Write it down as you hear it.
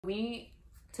We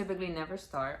typically never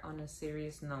start on a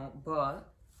serious note,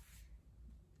 but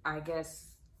I guess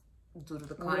due to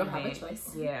the climate, we don't have a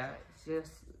choice. Yeah, it's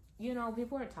just,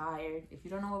 people are tired. If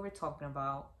you don't know what we're talking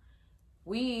about,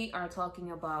 we are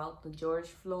talking about the George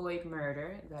Floyd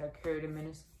murder that occurred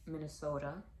in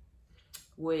Minnesota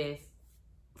with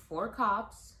 4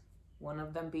 cops, one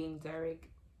of them being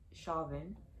Derek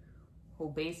Chauvin,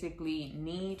 who basically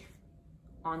kneed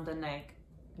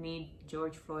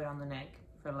George Floyd on the neck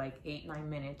for like 8-9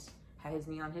 minutes, had his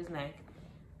knee on his neck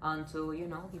until, he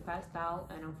passed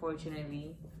out and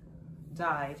unfortunately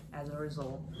died as a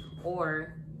result,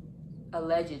 or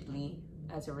allegedly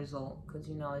as a result, because,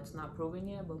 it's not proven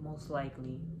yet, but most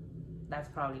likely that's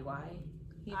probably why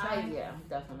he died. Yeah,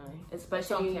 definitely.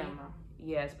 Especially on camera.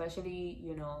 Yeah, especially,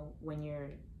 when you're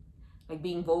like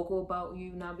being vocal about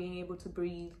you not being able to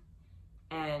breathe,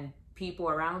 and people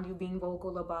around you being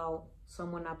vocal about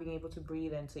someone not being able to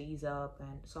breathe and to ease up,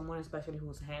 and someone especially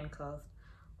who's handcuffed,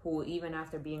 who even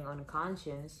after being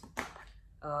unconscious,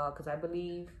 because I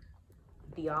believe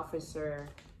the officer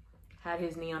had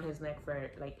his knee on his neck for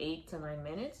like 8 to 9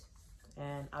 minutes,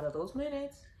 and out of those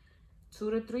minutes,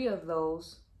 2 to 3 of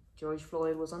those, George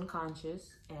Floyd was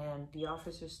unconscious, and the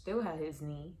officer still had his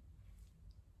knee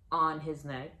on his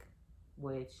neck,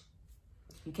 which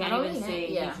you can't even say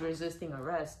he's resisting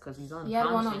arrest because he's unconscious. He had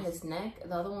one on his neck.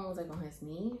 The other one was like on his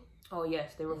knee. Oh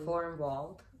yes, there were 4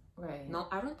 involved. Right. No,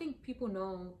 I don't think people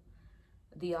know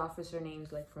the officer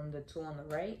names like from the 2 on the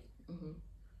right. Mm-hmm.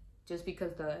 Just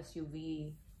because the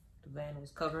SUV, the van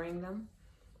was covering them.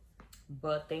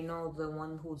 But they know the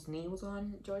one whose knee was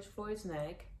on George Floyd's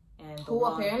neck. And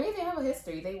apparently they have a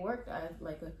history. They worked at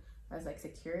as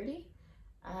security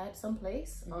at some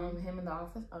place. Mm-hmm. Him and the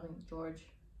office. George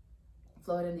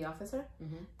Floyd and the officer.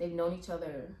 Mm-hmm. They've known each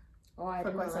other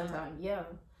for quite some time. Yeah.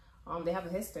 They have a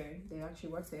history. They actually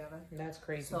work together. That's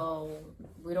crazy. So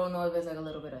we don't know if there's like a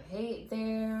little bit of hate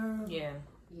there. Yeah.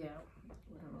 Yeah.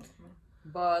 We don't know.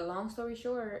 But long story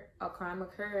short, a crime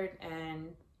occurred,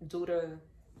 and due to,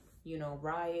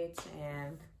 riots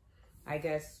and I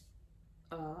guess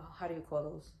how do you call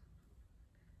those?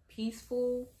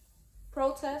 Peaceful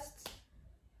protests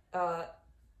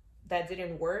that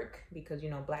didn't work because,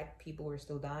 Black people were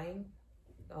still dying.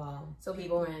 So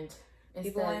people went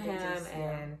ham,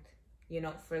 and,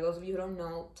 for those of you who don't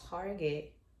know,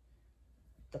 Target,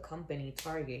 the company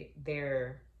Target,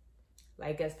 their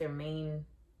main,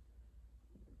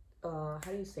 how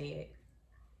do you say it?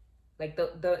 Like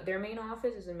their main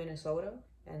office is in Minnesota,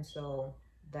 and so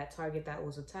that Target that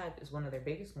was attacked is one of their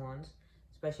biggest ones,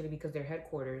 especially because their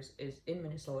headquarters is in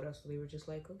Minnesota. So they were just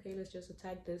like, okay, let's just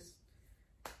attack this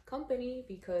company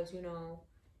because,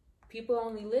 people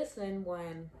only listen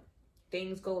when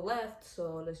things go left.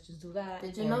 So let's just do that.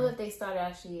 Did you know that they started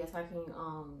actually attacking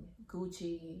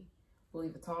Gucci, Louis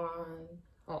Vuitton?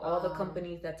 All the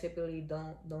companies that typically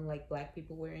don't like Black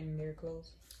people wearing their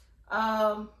clothes.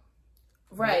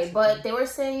 Right. But they were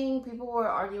saying, people were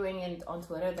arguing on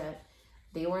Twitter that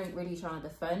they weren't really trying to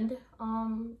defend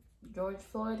George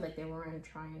Floyd. Like they weren't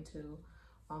trying to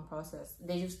process.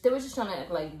 They were just trying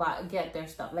to get their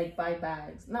stuff, like buy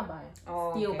bags,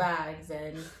 steal bags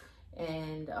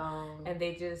and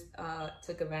they just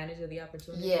took advantage of the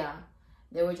opportunity. Yeah,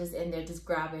 they were just in there just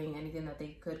grabbing anything that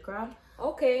they could grab.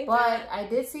 Okay. But I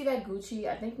did see that Gucci,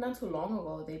 I think not too long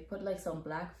ago, they put like some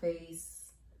blackface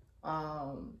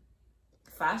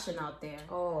fashion out there.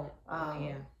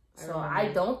 Yeah. So I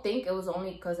don't think it was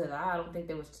only because of that. I don't think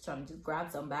they was just trying to just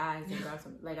grab some bags and grab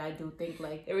some. Like I do think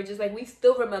they were just like, we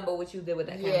still remember what you did with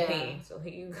that campaign. So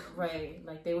here you go. Right.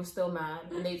 Like they were still mad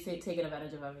and they taking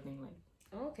advantage of everything. Like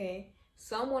okay,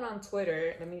 someone on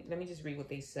Twitter. Let me just read what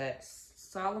they said.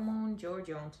 Solomon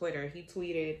Giorgio on Twitter. He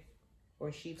tweeted,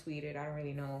 or she tweeted. I don't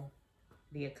really know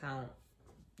the account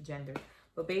gender,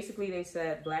 but basically they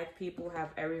said Black people have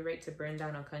every right to burn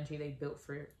down a country they built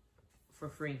for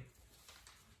free.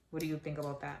 What do you think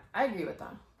about that? I agree with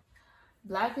that.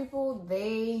 Black people,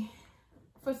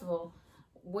 first of all,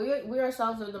 we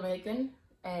ourselves are Dominican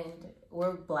and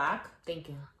we're Black. Thank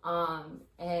you.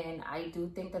 And I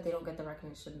do think that they don't get the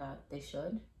recognition that they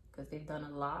should because they've done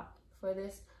a lot for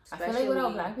this. Especially, I feel like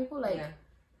without Black people,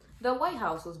 the White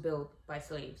House was built by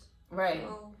slaves. Right.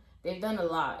 They've done a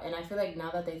lot, and I feel like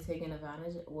now that they've taken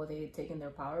advantage, or they've taken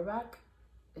their power back,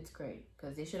 it's great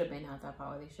because they should have been had that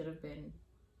power. They should have been,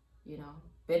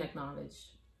 been acknowledged.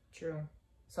 True.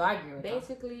 So I agree with that.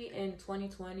 Basically, in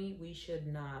 2020, we should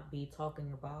not be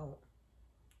talking about,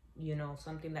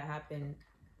 something that happened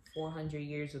 400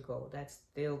 years ago that's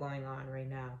still going on right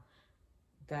now.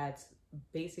 That's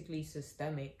basically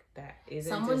systemic. That isn't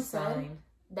Someone designed.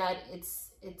 said that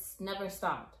it's never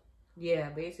stopped. Yeah,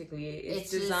 basically, it's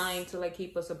It's designed just, to like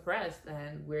keep us oppressed,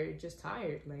 and we're just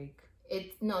tired. Like,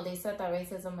 no, they said that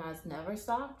racism has never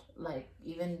stopped, like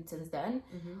even since then.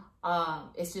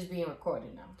 It's just being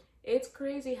recorded now. it's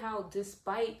crazy how,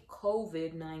 despite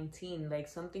COVID-19, like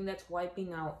something that's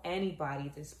wiping out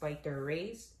anybody despite their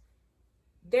race,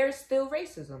 there's still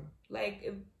racism.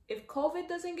 Like, if COVID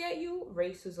doesn't get you,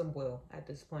 racism will. At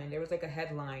this point, there was like a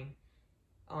headline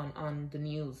on the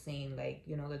news saying, like,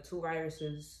 you know, the two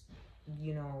viruses,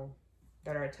 you know,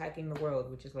 that are attacking the world,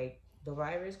 which is like the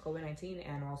virus COVID-19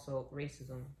 and also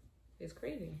racism. It's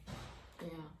crazy. Yeah,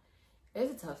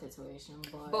 it's a tough situation,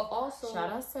 But also,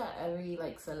 shout outs to every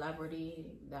like celebrity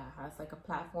that has like a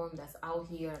platform that's out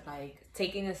here, like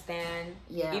taking a stand.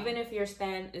 yeah, Even if your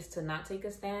stand is to not take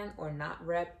a stand or not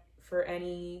rep for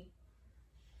any,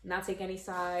 not take any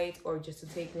sides, or just to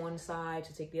take one side,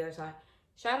 to take the other side.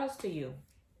 Shout outs to you.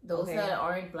 those Okay. that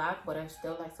aren't black but are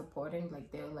still like supporting,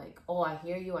 like they're like, oh, I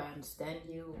hear you, I understand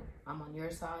you, I'm on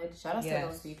your side. Shout outs to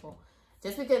those people,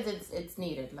 just because it's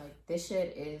needed. Like this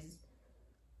shit is,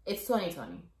 it's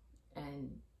 2020,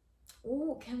 and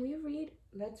Oh, can we read?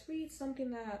 Let's read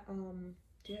something that do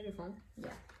you have your phone?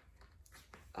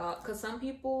 Yeah. Cause some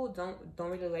people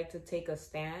don't really like to take a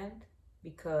stand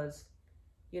because,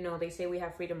 you know, they say we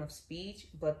have freedom of speech,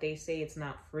 but they say it's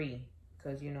not free.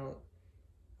 Cause, you know,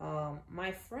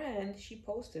 my friend, she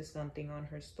posted something on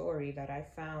her story that I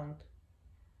found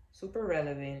super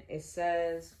relevant. It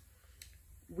says,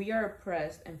 "We are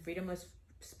oppressed and freedom of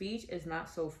speech is not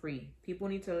so free. People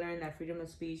need to learn that freedom of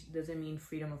speech doesn't mean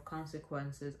freedom of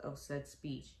consequences of said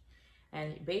speech."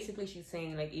 And basically she's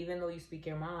saying, like, even though you speak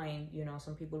your mind, you know,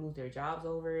 some people lose their jobs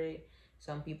over it.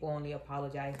 Some people only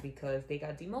apologize because they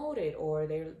got demoted or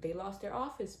they lost their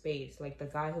office space. Like the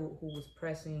guy who was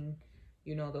pressing,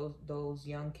 you know, those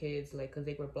young kids, like, because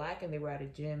they were black and they were at a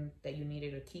gym that you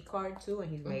needed a key card to,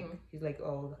 and he's like,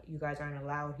 oh, you guys aren't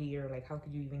allowed here, like, how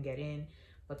could you even get in?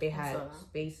 But they had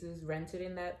spaces rented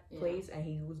in that place, and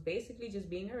he was basically just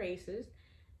being a racist,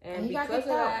 and because of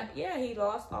that, yeah, he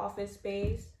lost office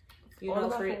space, you know,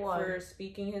 for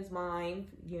speaking his mind,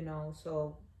 you know.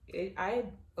 So I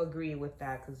agree with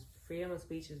that, because freedom of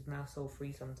speech is not so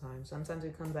free sometimes. Sometimes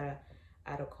it comes at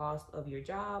a cost of your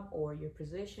job or your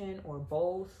position or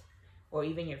both, or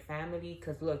even your family.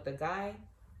 Because look, the guy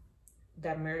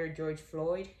that murdered George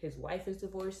Floyd, his wife is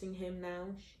divorcing him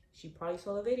now. She probably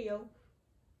saw the video,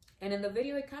 and in the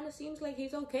video it kind of seems like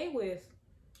he's okay with,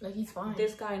 like, he's fine,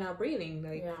 this guy not breathing,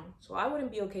 like, yeah. So I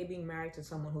wouldn't be okay being married to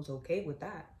someone who's okay with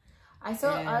that. I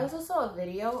also saw a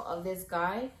video of this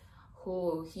guy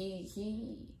who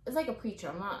he is like a preacher.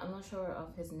 I'm not sure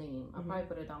of his name. I'll probably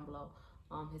put it down below.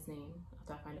 His name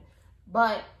after I find it.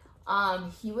 But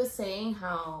he was saying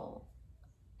how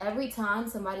every time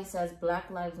somebody says Black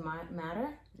Lives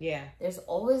Matter, yeah, there's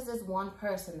always this one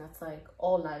person that's like,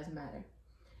 all lives matter.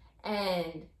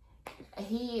 And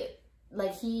I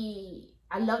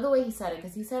love the way he said it,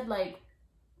 because he said, like,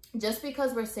 just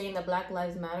because we're saying that Black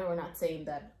Lives Matter, we're not saying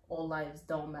that all lives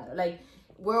don't matter. Like,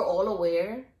 we're all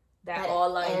aware that all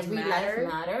lives matter.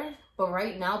 Life matters, but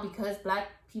right now, because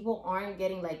Black people aren't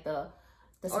getting like the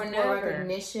support,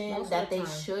 recognition that they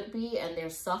should be, and they're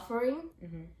suffering,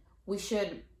 we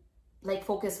should like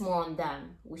focus more on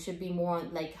them. We should be more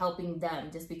on like helping them,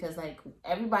 just because like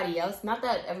everybody else, not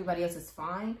that everybody else is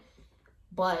fine,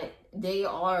 but they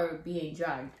are being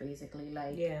dragged basically.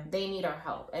 Like, they need our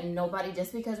help, and nobody,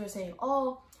 just because we're saying,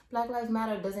 oh, Black Lives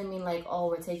Matter, doesn't mean like, oh,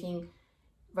 we're taking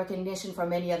recognition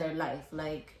from any other life.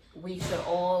 Like, we should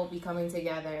all be coming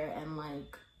together and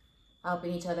like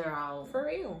helping each other out. For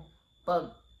real.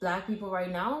 But Black people right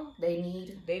now, they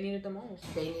need it the most.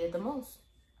 They need it the most.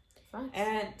 Facts.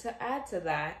 And to add to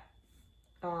that,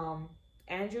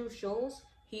 Andrew Schulz,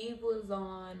 he was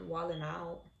on Wild 'N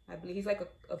Out. I believe he's like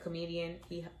a comedian.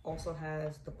 He also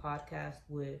has the podcast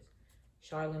with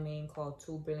Charlemagne called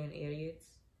Two Brilliant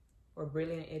Idiots, or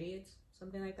Brilliant Idiots,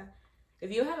 something like that.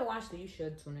 If you haven't watched it, you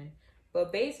should tune in.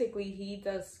 But basically, he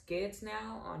does skits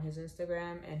now on his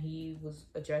Instagram, and he was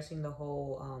addressing the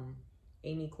whole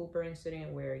Amy Cooper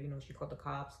incident where, you know, she called the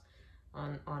cops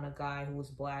on a guy who was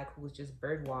Black, who was just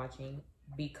bird watching,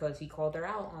 because he called her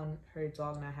out on her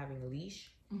dog not having a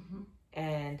leash.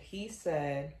 And he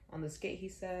said, on the skit, he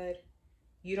said,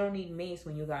 "You don't need mace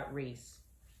when you got race."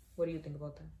 What do you think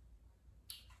about that?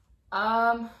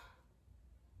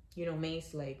 You know,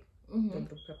 mace, like the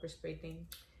little pepper spray thing.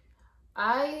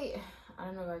 I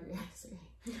don't know if I agree.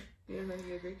 You don't know if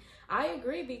you agree? I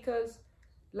agree, because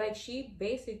like, she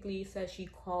basically said she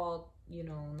called, you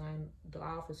know, the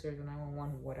officers or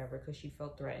 911, whatever, because she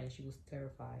felt threatened. She was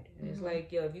terrified. And it's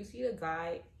like, yo, if you see the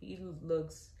guy, he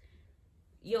looks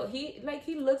yo, he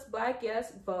looks black,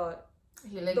 yes, but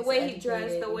the way he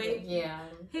dressed, the way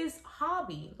his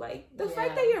hobby, like the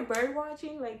fact that you're bird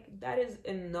watching, like that is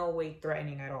in no way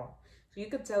threatening at all. So you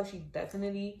could tell she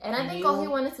definitely. And I think all he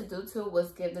wanted to do too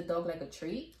was give the dog like a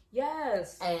treat.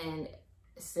 Yes. And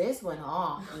sis went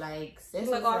off. Like sis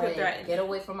was like, get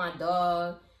away from my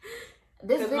dog.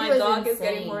 This video my dog is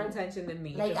getting more attention than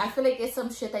me. Like I feel like it's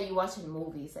some shit that you watch in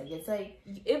movies. Like it's like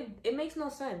it makes no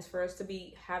sense for us to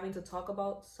be having to talk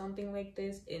about something like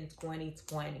this in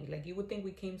 2020. Like you would think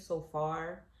we came so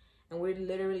far, and we're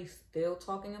literally still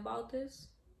talking about this.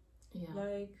 Yeah.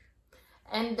 Like,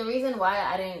 and the reason why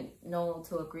I didn't know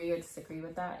to agree or disagree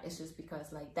with that is just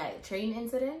because like that train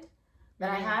incident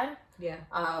that I had. Yeah.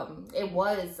 It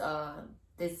was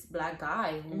this black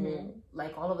guy who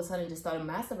like all of a sudden just started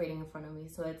masturbating in front of me.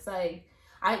 So it's like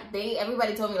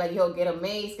everybody told me like, yo, get a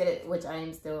mace, get it, which I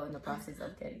am still in the process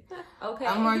of getting. Okay.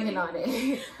 I'm working on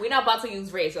it. We're not about to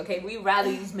use race, okay? We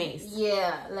rather use mace.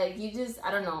 Yeah, like you just I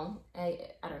don't know. I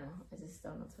don't know. I just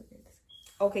don't know to agree.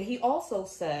 Okay, he also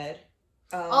said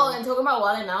and talking about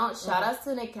wilding out, shout outs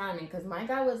to Nick Cannon, because my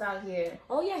guy was out here.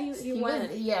 Oh yeah, he went.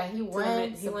 He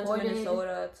went to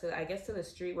Minnesota to the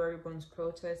street where everyone's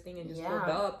protesting and just pulled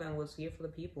up and was here for the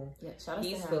people. Yeah, shout out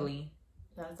peacefully.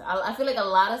 To him. I feel like a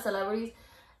lot of celebrities,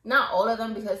 not all of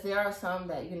them, because there are some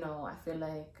that I feel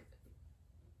like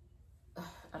I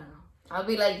don't know. I'll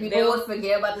be like, people would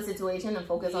forget about the situation and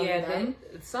focus on them.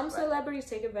 Some celebrities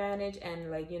take advantage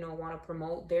and like, want to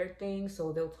promote their thing.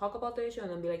 So they'll talk about the issue and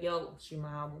then be like, yo, stream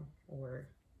my album. Or,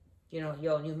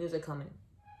 yo, new music coming.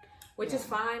 Which is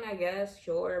fine, I guess,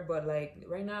 sure. But like,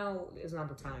 right now is not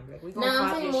the time. Like, I'm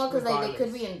saying more because like, they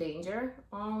could be in danger.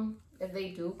 If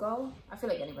they do go. I feel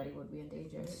like anybody would be in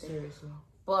danger. Seriously.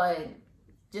 But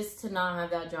just to not have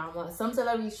that drama. Some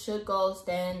celebrities should go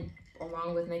stand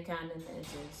along with Nick Cannon and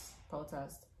just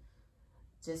protest,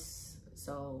 just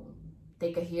so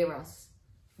they could hear us,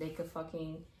 they could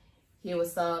fucking hear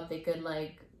what's up, they could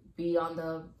like be on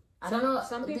the don't know.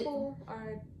 Some people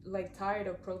are like tired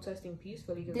of protesting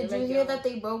peacefully. Did you hear that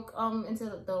they broke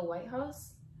into the White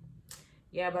House?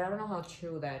 Yeah, but I don't know how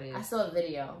true that is. I saw a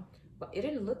video, but it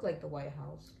didn't look like the White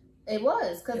House. It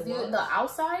was because the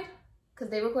outside, because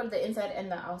they recorded the inside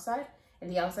and the outside, and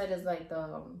the outside is like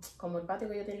the como el patio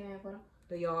que yo tenía afuera.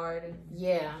 The yard,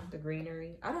 the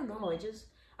greenery. I don't know.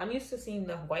 I'm used to seeing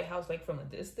the White House like from a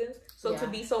distance. So to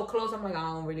be so close, I'm like,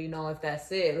 I don't really know if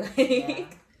that's it.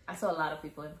 Like, I saw a lot of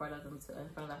people in front of them too, in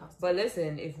front of the house. But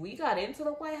listen, if we got into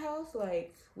the White House,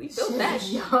 like we built that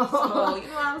shit. So, you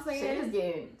know what I'm saying? Shit is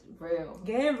getting real.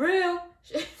 Getting real.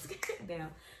 Shit's getting down.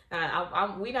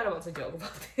 We're not about to joke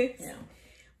about this. Yeah.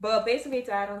 But basically,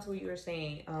 to add on to what you were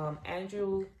saying,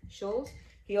 Andrew Schultz,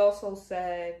 he also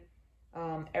said,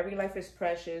 every life is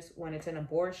precious when it's an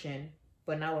abortion,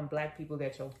 but not when black people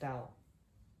get choked out.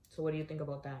 So what do you think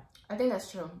about that? I think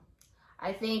that's true.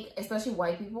 I think, especially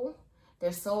white people,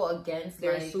 they're so against.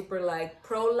 They're like, super like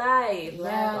pro-life.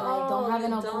 Yeah, like don't have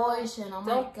an abortion. Oh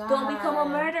my god. Don't become a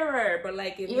murderer. But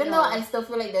like, even though I still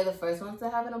feel like they're the first ones to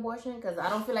have an abortion, because I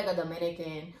don't feel like a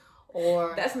Dominican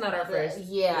or that's not our first.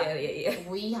 Yeah.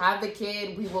 We have the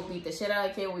kid. We will beat the shit out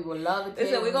of the kid. We will love the kid.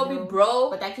 Listen, we're gonna be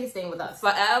broke, but that kid's staying with us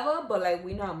forever. But like,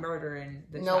 we're not murdering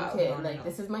the child. Kid. Like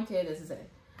this is my kid. This is it.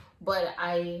 But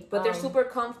they're super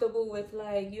comfortable with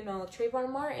like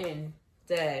Trayvon Martin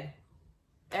dead,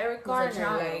 Eric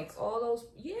Garner, like all those.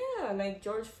 Yeah, like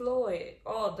George Floyd.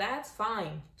 Oh, that's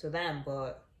fine to them,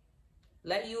 but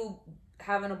let you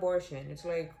have an abortion. It's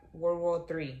like World War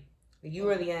III. You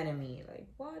are the enemy. Like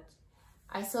what?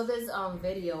 I saw this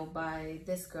video by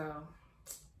this girl.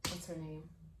 What's her name?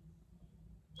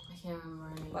 I can't remember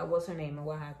her name. Like, what's her name and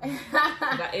what happened?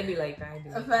 It'd be like that.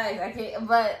 In fact, I can't.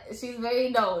 But she's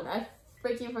very known. I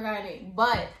freaking forgot her name.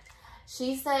 But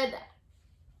she said,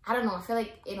 I don't know. I feel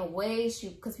like in a way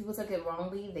because people took it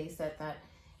wrongly. They said that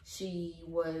she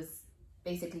was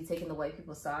basically taking the white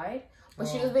people's side, but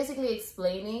she was basically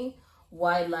explaining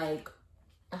why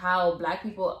how black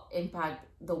people impact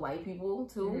the white people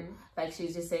too. Like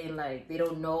she's just saying like they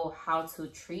don't know how to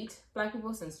treat black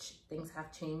people since things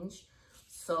have changed,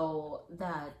 so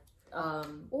that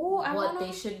what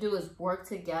they should do is work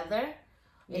together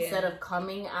instead of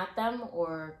coming at them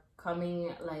or coming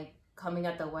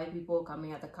at the white people,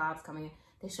 coming at the cops,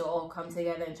 they should all come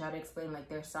together and try to explain like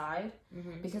their side,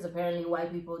 because apparently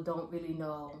white people don't really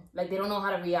know, like they don't know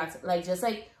how to react, like just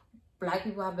like black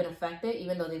people have been affected,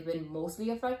 even though they've been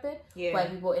mostly affected. Yeah. White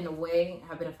people, in a way,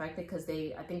 have been affected because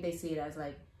I think they see it as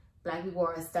like black people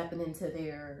are stepping into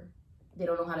they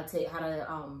don't know how to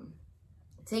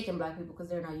take in black people because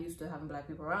they're not used to having black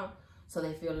people around. So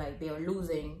they feel like they are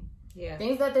losing Yeah.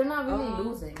 Things that they're not really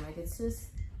losing. Like, it's just...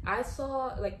 I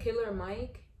saw, like, Killer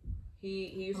Mike. He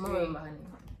used to be...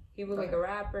 He was like a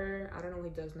rapper. I don't know what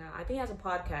he does now. I think he has a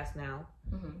podcast now.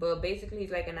 Mm-hmm. But basically, he's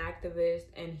like an activist,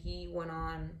 and he went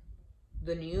on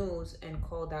the news and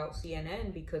called out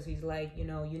CNN because he's like, you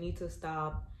know, you need to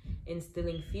stop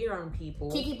instilling fear on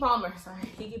people. Keke Palmer, sorry.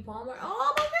 Keke Palmer?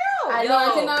 Oh, my girl! I know,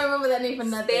 I cannot remember that name for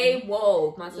nothing. Stay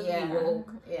woke. My sister be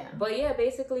woke. Yeah. But yeah,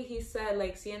 basically he said,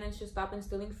 like, CNN should stop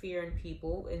instilling fear in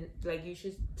people, and, like, you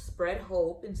should spread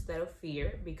hope instead of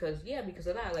fear because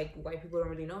of that. Like, white people don't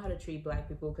really know how to treat black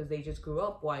people because they just grew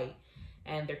up white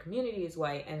and their community is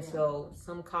white. And so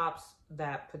some cops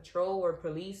that patrol or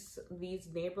police these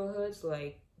neighborhoods,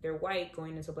 like, they're white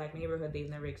going into a black neighborhood. They've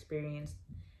never experienced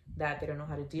that. They don't know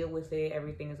how to deal with it.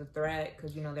 Everything is a threat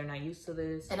because, you know, they're not used to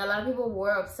this. And a lot of people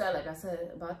were upset, like I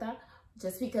said, about that,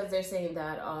 just because they're saying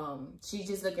that she's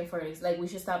just looking for, like, we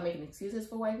should stop making excuses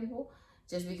for white people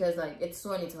just because, like, it's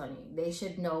 2020. They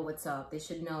should know what's up. They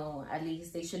should know, at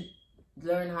least they should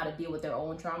learn how to deal with their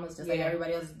own traumas just like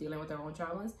everybody else is dealing with their own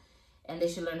traumas, and they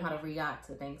should learn how to react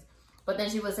to things. But then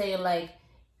she was saying, like,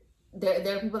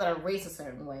 there are people that are raised a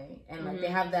certain way, and, like, they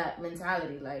have that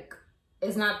mentality, like,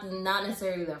 it's not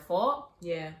necessarily their fault.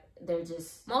 Yeah. They're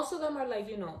just... Most of them are, like,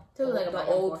 you know, like the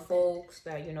old folks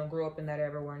that, you know, grew up in that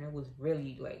era when it was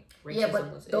really, like, racism. Yeah,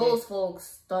 but those folks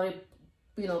started,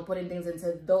 you know, putting things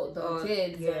into the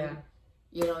kids. Yeah. And,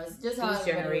 you know, it's just how... These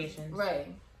generations. Right.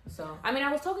 So... I mean,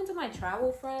 I was talking to my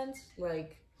travel friends,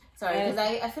 like... Sorry, because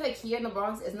I feel like here in the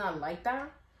Bronx, it's not like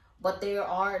that. But there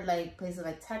are, like, places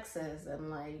like Texas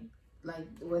and, like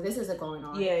where this isn't going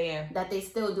on, that they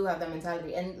still do have that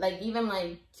mentality, and, like, even,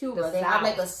 like, Cuba, they have,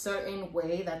 like, a certain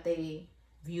way that they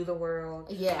view the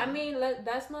world. I mean,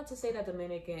 that's not to say that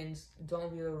Dominicans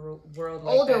don't view the world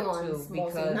like older that ones, too,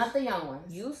 because mostly, not the young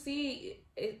ones. You see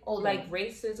it, like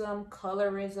racism,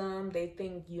 colorism. They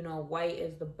think, you know, white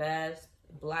is the best,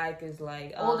 black is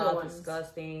like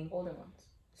disgusting. Older ones.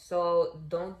 So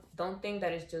don't think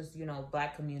that it's just, you know,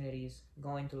 black communities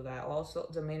going through that. Also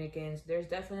Dominicans, there's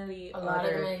definitely a lot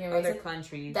of Dominican other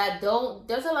countries that don't.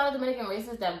 There's a lot of Dominican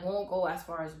races that won't go as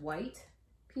far as white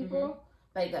people,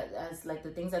 like as like the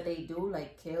things that they do,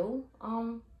 like kill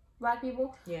black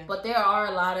people. Yeah. But there are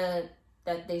a lot of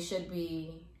that they should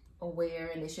be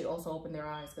aware, and they should also open their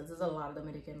eyes, because there's a lot of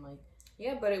Dominican, like.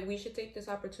 Yeah, but we should take this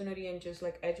opportunity and just,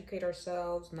 like, educate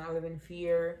ourselves, not live in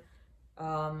fear.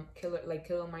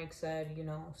 Killer Mike said, you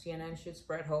know, CNN should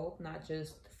spread hope, not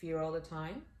just fear all the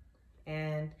time.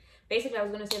 And basically, I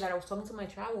was going to say that I was talking to my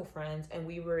travel friends, and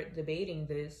we were debating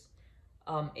this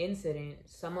incident.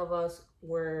 Some of us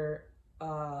were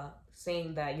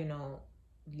saying that, you know,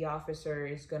 the officer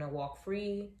is going to walk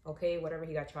free. Okay, whatever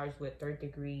he got charged with, 3rd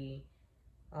degree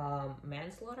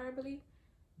manslaughter, I believe.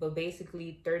 But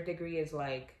basically, 3rd degree is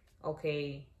like,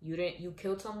 okay, you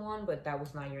killed someone, but that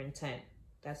was not your intent.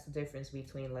 That's the difference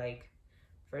between, like,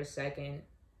 1st, 2nd,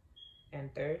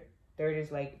 and 3rd. 3rd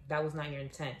is, like, that was not your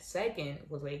intent. 2nd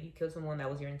was, like, you killed someone, that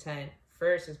was your intent.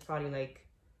 1st is probably, like,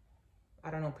 I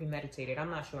don't know, premeditated.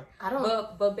 I'm not sure.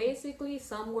 But basically,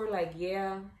 some were like,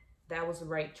 yeah, that was the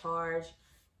right charge.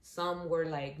 Some were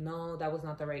like, no, that was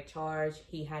not the right charge.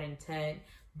 He had intent.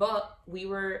 But we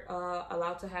were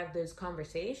allowed to have this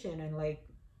conversation. And, like,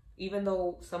 even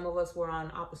though some of us were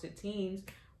on opposite teams,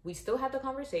 we still had the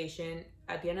conversation.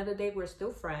 At the end of the day, we're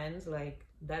still friends. Like,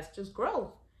 that's just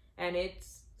growth. And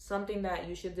it's something that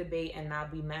you should debate and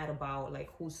not be mad about, like,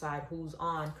 whose side, who's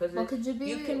on. Because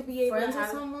you can be friends with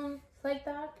someone like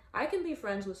that? I can be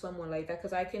friends with someone like that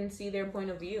because I can see their point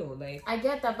of view. Like, I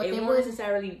get that, but it won't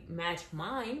necessarily match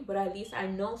mine, but at least I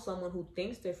know someone who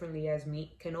thinks differently as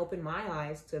me, can open my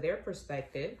eyes to their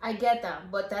perspective. I get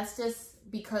that, but that's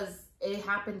just because it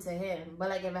happened to him. But,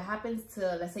 like, if it happens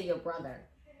to, let's say, your brother,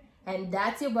 and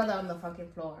that's your brother on the fucking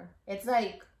floor, it's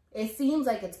like, it seems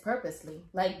like it's purposely.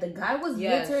 Like, the guy was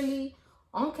literally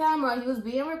on camera. He was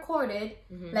being recorded.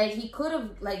 Like, he could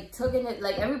have, like, taken it.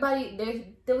 Like,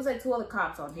 everybody, there was, like, 2 other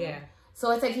cops on him. Yeah.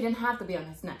 So it's like he didn't have to be on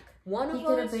his neck. He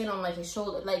could have been on, like, his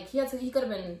shoulder. Like, he could have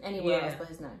been anywhere else but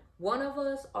his neck. One of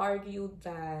us argued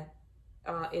that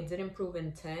it didn't prove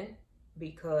intent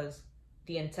because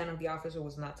the intent of the officer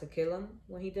was not to kill him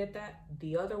when he did that.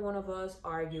 The other one of us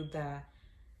argued that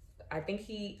I think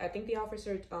the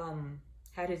officer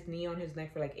had his knee on his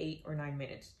neck for like 8 or 9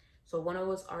 minutes. So one of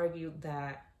us argued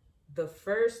that the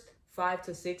first 5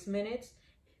 to 6 minutes,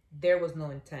 there was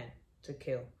no intent to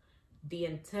kill. The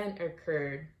intent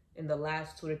occurred in the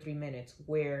last 2 to 3 minutes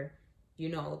where, you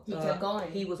know, he kept going.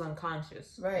 He was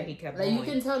unconscious. Right. And he kept like going. You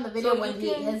can tell in the video when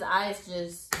his eyes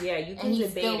just... Yeah, you can and he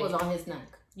debate still was on his neck.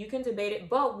 You can debate it,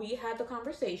 but we had the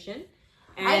conversation.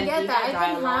 And I get we that. had I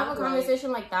can have dialogue, a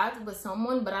conversation like that with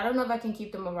someone, but I don't know if I can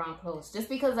keep them around close. Just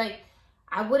because, like,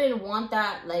 I wouldn't want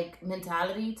that, like,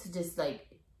 mentality to just, like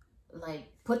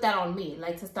put that on me,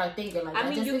 like, to start thinking like that. I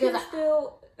mean, just you because can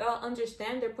still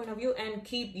understand their point of view and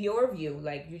keep your view.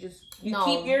 Like, you no,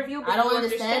 keep your view, but I don't you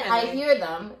understand. I hear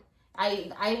them.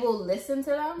 I will listen to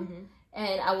them,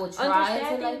 and I will try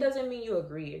Understanding to, like, doesn't mean you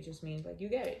agree. It just means, like, you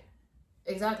get it.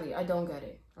 Exactly. I don't get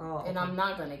it. Oh, okay. And I'm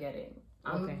not gonna get it.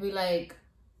 I'm Okay. gonna be like,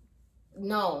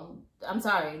 no, I'm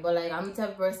sorry, but, like, I'm the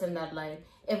type of person that, like,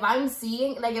 if I'm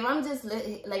seeing, like, if I'm just,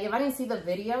 like, if I didn't see the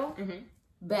video,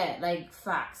 bet, like,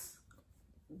 facts.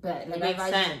 Bet. Like, it makes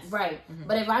sense. Right.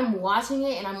 But if I'm watching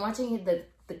it and I'm watching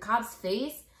the cop's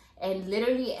face and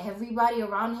literally everybody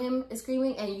around him is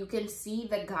screaming and you can see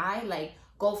the guy, like,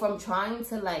 go from trying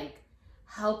to, like,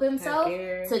 help himself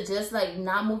to just, like,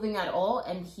 not moving at all,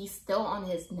 and he's still on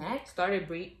his neck. Started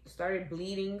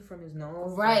bleeding from his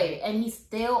nose. Right, and he's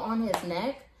still on his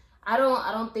neck. I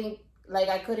don't think, like,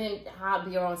 I couldn't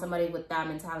be around somebody with that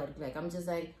mentality. Like, I'm just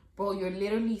like, bro, you're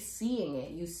literally seeing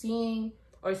it. You're seeing.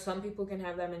 Or some people can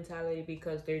have that mentality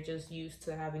because they're just used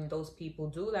to having those people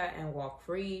do that and walk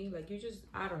free. Like,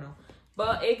 I don't know.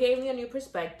 But it gave me a new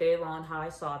perspective on how I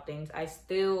saw things. I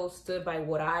still stood by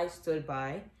what I stood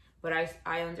by. But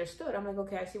I understood. I'm like,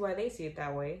 okay, I see why they see it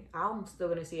that way. I'm still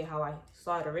going to see it how I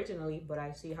saw it originally, but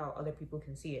I see how other people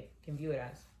can see it, can view it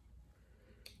as.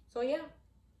 So, yeah,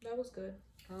 that was good.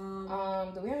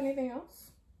 Do we have anything else?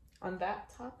 On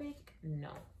that topic? No.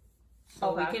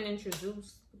 So we can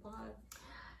introduce the pod.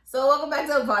 So welcome back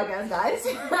to the podcast, guys.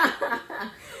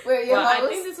 We're your hosts. I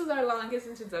think this was our longest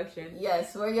introduction.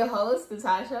 Yes, we're your hosts,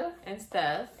 Natasha and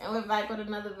Steph. And we're back with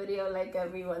another video like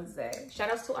every Wednesday. Shout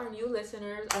outs to our new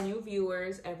listeners, our new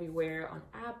viewers everywhere on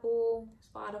Apple,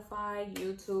 Spotify,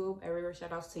 YouTube, everywhere.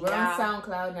 Shout outs to you. We're on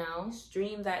SoundCloud now.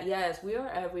 Stream that. Yes, we are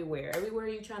everywhere. Everywhere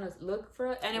you're trying to look for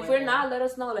us. And if we're not, let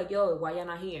us know. Like, yo, why y'all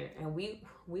not here? And we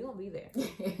gonna be there.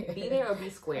 Be there or be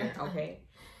square, okay?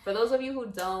 For those of you who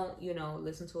don't,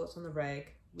 listen to us on the reg,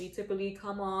 we typically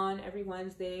come on every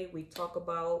Wednesday. We talk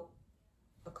about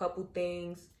a couple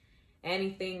things,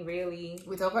 anything really.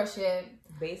 We talk our shit.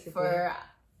 Basically. For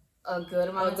a good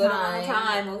amount of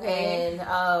time, okay?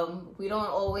 And we don't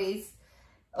always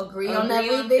agree on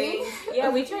everything.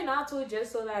 Yeah, we try not to,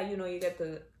 just so that, you get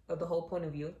the whole point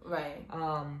of view. Right.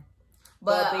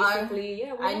 But basically,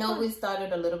 I know we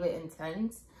started a little bit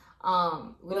intense.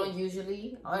 We don't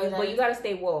usually, but you gotta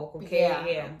stay woke, okay?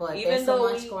 Yeah. But even there's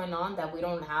so much going on that we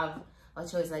don't have a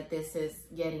choice. Like, this is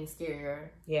getting scarier.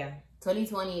 Yeah.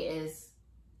 2020 is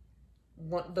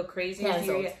the craziest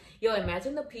year. Yo,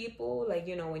 imagine the people, like,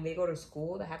 when they go to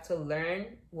school, they have to learn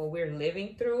what we're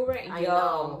living through, right? I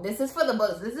know. This is for the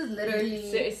books. This is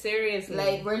literally seriously,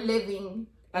 like, we're living.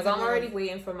 Like, I'm already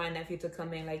waiting for my nephew to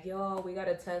come in. Like, yo, we got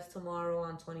a test tomorrow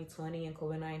on 2020 and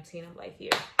COVID-19. I'm like, here.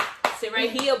 Sit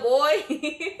right here, boy.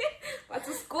 About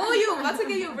to school you. About to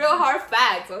give you real hard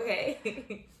facts,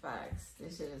 okay? Facts.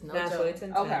 This shit is no joke. So it's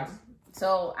intense. Okay.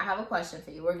 So I have a question for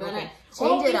you. We're gonna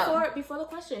change it up. Before the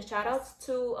question, shout outs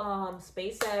to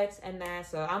SpaceX and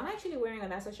NASA. I'm actually wearing a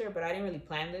NASA shirt, but I didn't really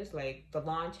plan this. Like, the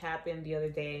launch happened the other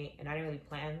day, and I didn't really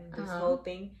plan this whole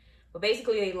thing. But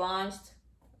basically, they launched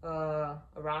a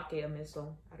rocket, a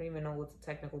missile. I don't even know what the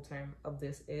technical term of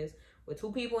this is. With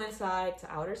 2 people inside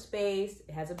to outer space.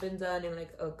 It hasn't been done in,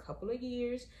 like, a couple of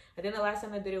years. I think the last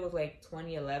time I did it was, like,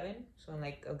 2011. So in,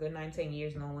 like, a good 9-10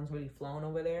 years, no one's really flown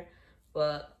over there.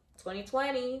 But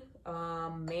 2020,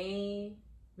 May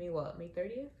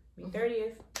 30th? May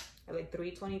 30th at, like,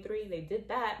 3:23, they did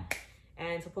that.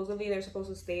 And supposedly they're supposed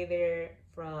to stay there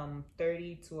from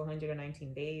 30 to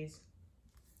 119 days.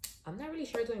 I'm not really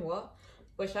sure doing what.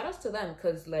 But shout outs to them,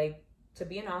 because, like, to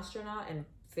be an astronaut and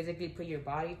physically put your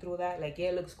body through that, like, yeah,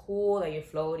 it looks cool that you're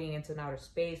floating into outer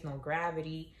space, no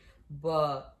gravity,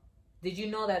 but did you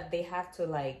know that they have to,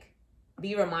 like,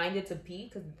 be reminded to pee,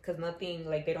 because nothing,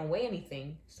 like, they don't weigh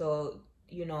anything, so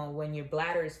when your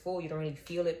bladder is full, you don't really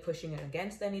feel it pushing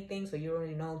against anything, so you don't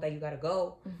really know that you gotta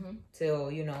go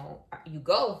till you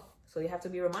go, so you have to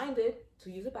be reminded to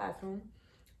use the bathroom.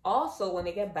 Also, when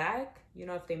they get back,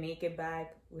 if they make it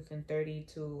back within 30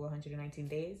 to 119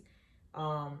 days,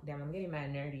 damn, I'm getting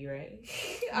mad nerdy, right?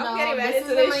 I'm getting mad into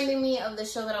this. This is reminding me of the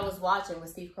show that I was watching with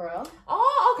Steve Carell.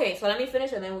 Oh, okay. So let me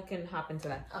finish and then we can hop into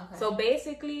that. Okay. So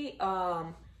basically,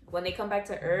 when they come back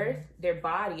to Earth, their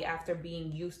body, after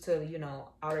being used to,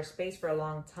 outer space for a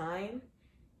long time,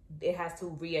 it has to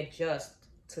readjust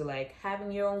to, like,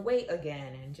 having your own weight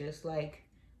again and just, like,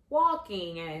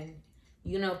 walking and,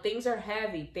 things are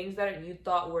heavy. Things that you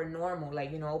thought were normal,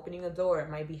 like, opening a door, it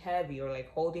might be heavy, or, like,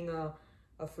 holding a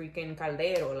freaking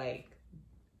caldero, like,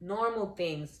 normal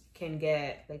things can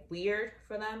get like weird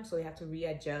for them, so they have to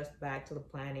readjust back to the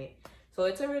planet. So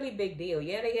it's a really big deal.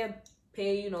 Yeah, they get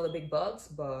paid, you know, the big bucks,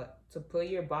 but to put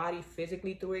your body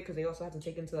physically through it, because they also have to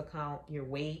take into account your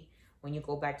weight when you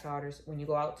go back to when you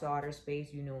go out to outer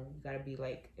space. You know, you gotta be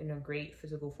like in a great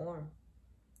physical form.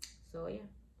 So yeah,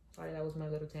 sorry, that was my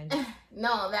little tangent.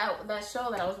 No, that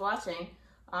show that I was watching,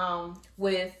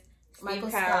 with Michael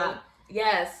Steve Carell. Scott.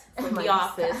 Yes, from The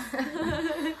Office.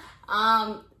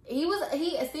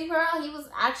 Steve Carell, he was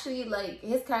actually like,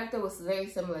 his character was very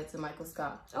similar to Michael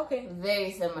Scott. Okay.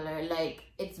 Very similar. Like,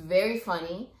 it's very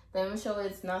funny. The show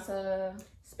is NASA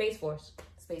Space Force.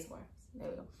 Space Force. There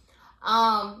we go.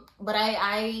 But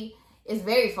it's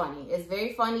very funny. It's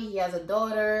very funny. He has a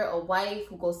daughter, a wife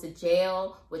who goes to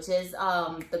jail, which is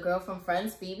the girl from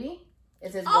Friends, Phoebe.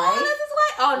 Is his wife. That's his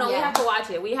wife. Oh no, yeah. We have to watch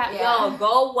it. Yo,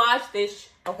 go watch this.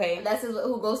 Okay. That's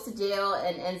who goes to jail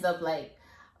and ends up like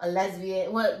a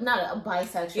lesbian. Well, not a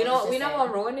bisexual. You know, we're not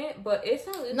gonna ruin it, but it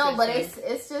sounds interesting. No, but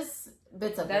it's just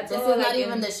bits of it. This is not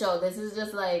even the show. This is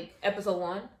just like episode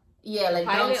 1. Yeah, like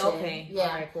pilot. Okay. Yeah.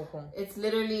 All right. Cool. It's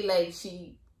literally like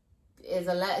she's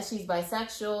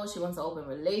bisexual. She wants an open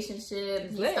relationship.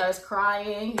 He starts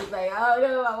crying. He's like, oh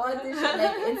no, I want this shit.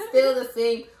 Like, it's still the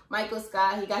same. Michael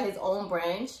Scott, he got his own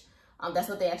branch. That's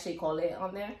what they actually call it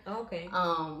on there. Okay.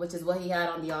 Which is what he had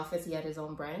on The Office. He had his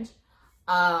own branch.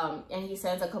 And he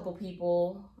sends a couple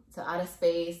people to outer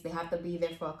space. They have to be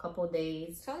there for a couple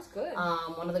days. Sounds good.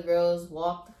 One of the girls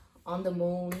walked on the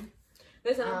moon.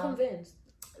 Listen, I'm convinced.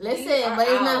 Listen, but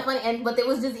it's not funny. But they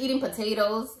was just eating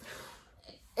potatoes.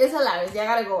 It's hilarious. Y'all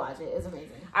gotta go watch it. It's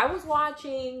amazing. I was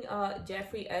watching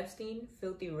Jeffrey Epstein,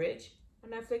 Filthy Rich on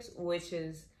Netflix, which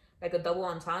is like a double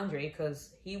entendre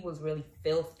because he was really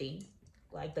filthy.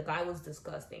 Like, the guy was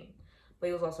disgusting, but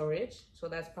he was also rich. So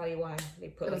that's probably why they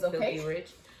put like Filthy Rich.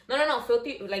 No,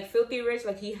 filthy rich.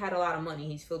 Like, he had a lot of money.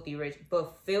 He's filthy rich,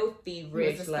 but filthy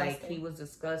rich, like he was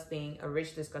disgusting, a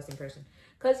rich, disgusting person.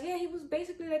 Cause yeah, he was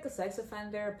basically like a sex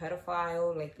offender, a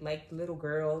pedophile, like little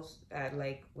girls at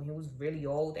like when he was really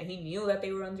old, and he knew that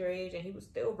they were underage, and he was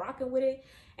still rocking with it.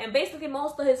 And basically,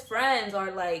 most of his friends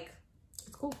are like,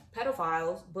 it's cool,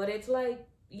 pedophiles, but it's like,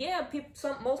 yeah,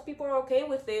 most people are okay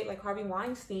with it. Like Harvey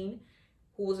Weinstein,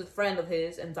 who was a friend of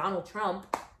his, and Donald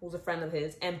Trump, who was a friend of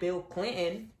his, and Bill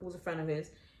Clinton, who was a friend of his.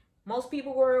 Most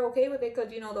people were okay with it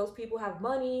because, you know, those people have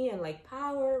money and like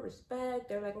power, respect.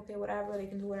 They're like, okay, whatever, they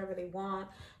can do whatever they want.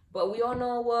 But we all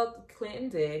know what Clinton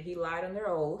did. He lied under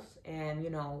oath and, you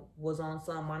know, was on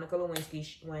some Monica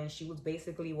Lewinsky when she was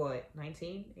basically, what,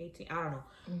 19, 18? I don't know.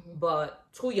 Mm-hmm. But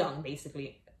too young,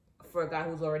 basically, for a guy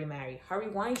who's already married. Harvey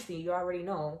Weinstein, you already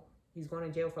know, he's going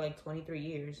to jail for like 23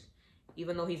 years.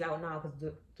 Even though he's out now because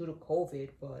due to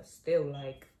COVID, but still,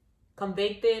 like,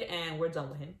 convicted, and we're done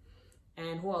with him.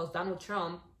 And who else? Donald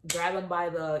Trump, grab him by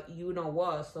the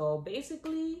you-know-what. So,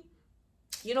 basically,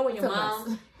 you know when your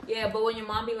mom... Yeah, but when your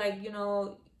mom be like, you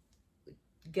know,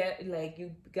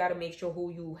 you got to make sure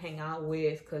who you hang out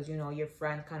with because, you know, your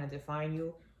friends kind of define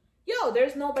you. Yo,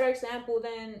 there's no better example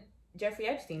than Jeffrey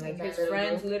Epstein. Like, his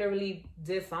friends literally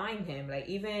defined him. Like,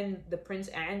 even the Prince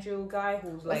Andrew guy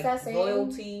who's, like,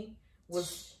 royalty...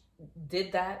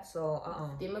 did that, so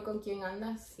Dime con quién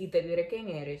andas. Y te diré quién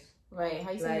eres. Right,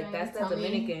 how you say like that's the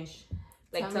Dominican.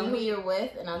 Like tell me who you're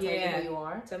with, and I'll tell you who you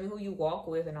are. Tell me who you walk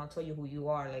with, and I'll tell you who you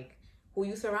are. Like, who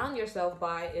you surround yourself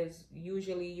by is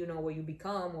usually, you know, what you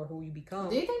become or who you become.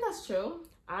 Do you think that's true?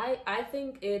 I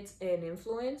think it's an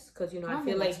influence because, you know, I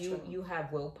feel like you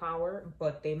have willpower,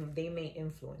 but they may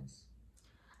influence.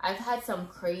 I've had some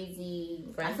crazy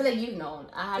friends. I feel like you've known.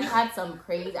 I have had some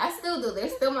crazy. I still do. They're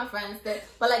still my friends, but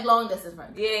like long distance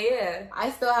friends. Yeah. I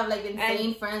still have like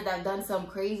insane friends that have done some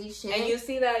crazy shit. And you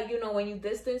see that, you know, when you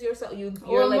distance yourself, you're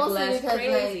like less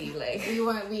crazy. Like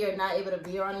we are not able to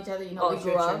be around each other. You know, we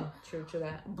grew up. True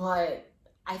that. But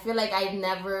I feel like I've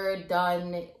never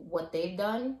done what they've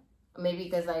done. Maybe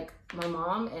because like my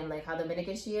mom and like how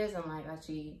Dominican she is, I'm like,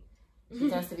 she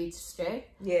tends to be strict.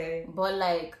 Yeah. But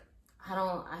like.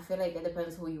 I feel like it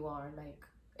depends who you are. Like,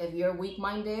 if you're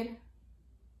weak-minded,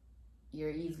 you're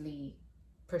easily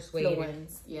persuaded.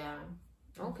 Influenced. Yeah.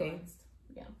 Okay. Influenced.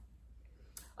 Yeah.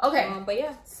 Okay. But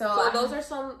yeah. So those are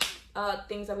some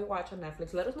things that we watch on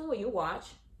Netflix. Let us know what you watch.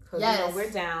 Because, you know,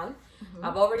 we're down. Mm-hmm.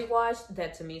 I've already watched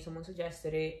Dead to Me. Someone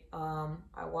suggested it.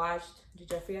 I watched the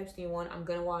Jeffrey Epstein one. I'm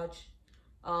going to watch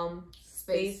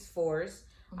Space Force.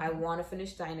 Mm-hmm. I want to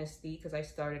finish Dynasty because I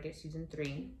started it season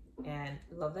 3. And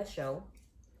love that show.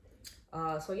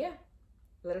 So yeah,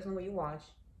 let us know what you watch.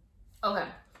 Okay,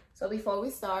 so before we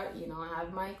start, you know, I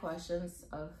have my questions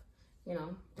of, you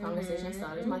know, conversation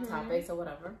starters, my topics or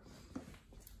whatever.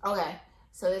 Okay,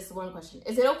 So this is one question.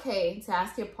 Is it okay to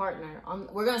ask your partner on...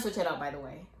 We're going to switch it up, by the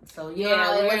way. So, it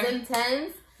was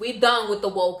intense. We done with the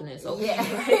wokeness. Okay?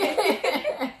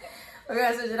 Yeah. We're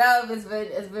going to switch it up. It's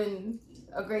been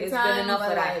a great time. It's been enough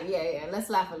of that. Yeah. Let's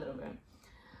laugh a little bit.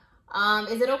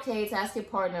 Is it okay to ask your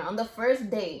partner on the first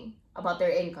date about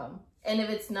their income? And if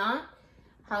it's not,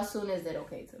 how soon is it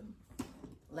okay to?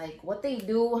 Like, what they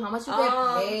do, how much you get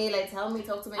paid. Like, talk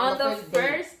to me on the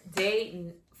first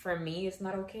date. For me, it's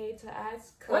not okay to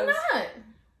ask. Why not?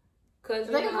 Cause it's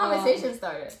like a conversation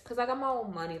starter. Cause I got my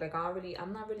own money. Like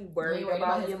I'm not really worried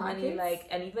about your money. Like,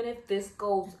 and even if this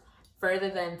goes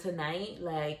further than tonight,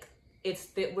 like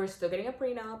we're still getting a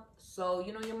prenup. So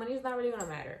your money is not really gonna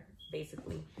matter,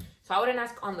 basically. So I wouldn't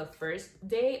ask on the first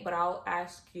date, but I'll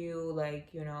ask you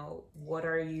like, what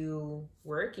are you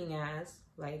working as?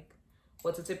 Like,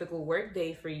 what's a typical work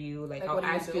day for you? Like I'll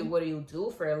ask you, what do you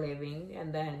do for a living?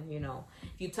 And then, if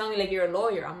you tell me like you're a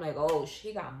lawyer, I'm like, oh,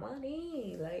 she got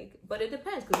money. Like, but it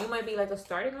depends, because you might be like a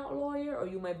starting out lawyer, or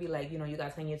you might be like, you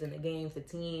got 10 years in the game,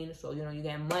 15, so you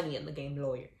get money in the game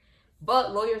lawyer.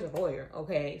 But lawyer's a lawyer,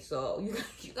 okay? So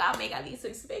you gotta make at least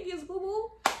 6 figures, boo boo.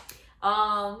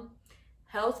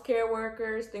 Healthcare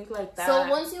workers, things like that. So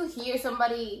once you hear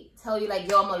somebody tell you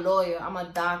like, yo, I'm a lawyer, I'm a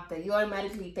doctor, you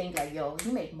automatically think like, yo,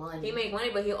 he make money. He make money,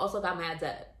 but he also got mad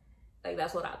debt. Like,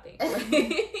 that's what I think.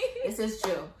 This is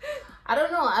true. I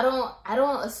don't know. I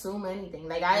don't assume anything.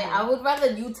 Like, I would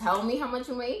rather you tell me how much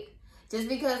you make, just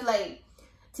because like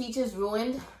teachers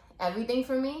ruined everything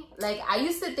for me. Like, I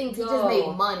used to think teachers made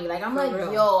money. Like, I'm like,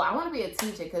 real. Yo, I want to be a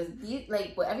teacher, because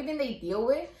like with everything they deal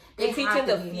with, they teach in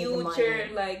the future.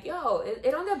 Like, yo, it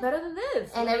don't get better than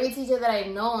this. And every teacher that I've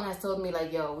known has told me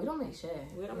like, yo, we don't make shit.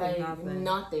 We don't make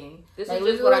nothing. This like, is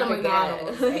just what I could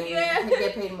get. Yeah,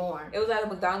 get paid more. It was either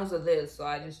McDonald's or this, so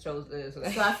I just chose this. So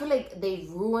I feel like they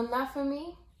ruined that for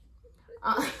me.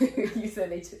 You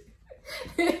said they should.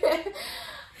 You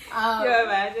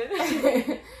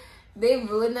imagine? They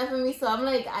ruined that for me, so I'm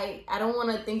like, I don't want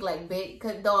to think like big,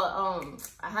 because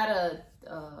I had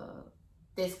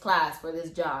this class for this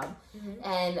job,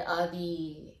 and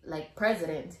the like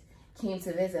president came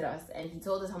to visit us, and he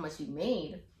told us how much he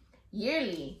made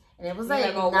yearly, and it was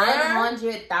like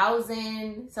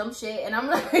 900,000 some shit, and I'm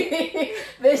like,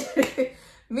 bitch,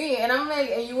 me, and I'm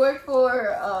like, and you work for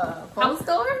a phone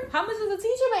store? How much does a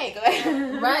teacher make?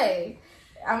 Right.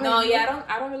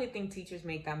 I don't really think teachers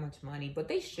make that much money, but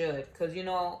they should, because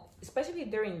especially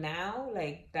during now,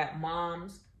 like that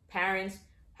parents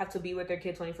have to be with their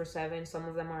kid 24/7. Some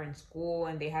of them are in school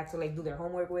and they have to like do their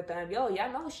homework with them. Yo,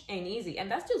 know it ain't easy, and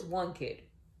that's just one kid,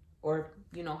 or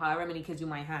however many kids you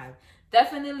might have.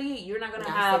 Definitely, you're not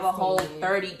gonna have a whole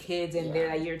 30 kids in there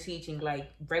that you're teaching like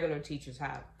regular teachers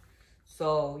have.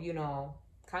 So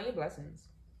count your blessings.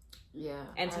 Yeah,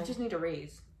 and teachers need a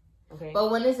raise. Okay.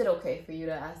 But when is it okay for you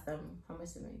to ask them how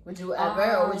much they make? Would you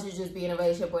ever, or would you just be in a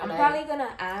relationship where I'm probably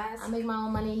gonna ask. I make my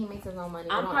own money, he makes his own money.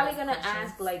 I'm probably gonna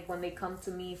ask like when they come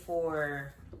to me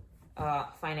for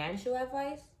financial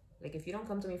advice. Like, if you don't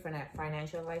come to me for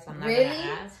financial advice, I'm not gonna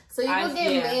ask. So you will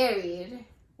get married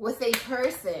with a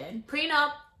person,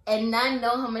 prenup, and not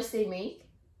know how much they make?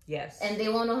 Yes. And they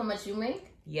won't know how much you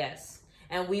make? Yes.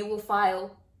 And we will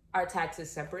file our taxes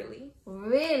separately.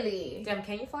 Really? Damn,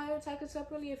 can you file your taxes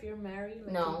separately if you're married?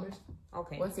 Like, no.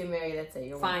 Okay. Once you're married, that's it.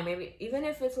 You're fine. Maybe even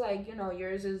if it's like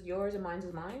yours is yours and mine's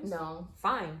is mine. No.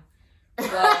 Fine.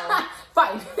 Well,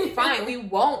 fine. We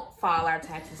won't file our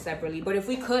taxes separately, but if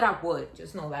we could, I would.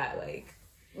 Just know that, like.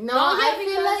 No, I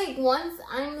feel like once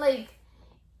I'm like,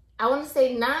 I want to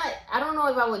say not. I don't know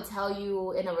if I would tell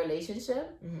you in a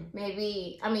relationship.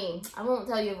 Maybe. I mean, I won't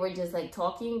tell you if we're just like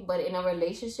talking, but in a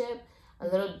relationship, a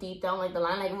little deep down like the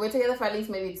line, like we're together for at least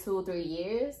maybe 2-3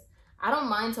 years, I don't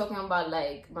mind talking about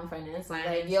like my finances.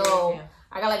 Like, yo,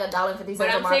 I got like $1.50 But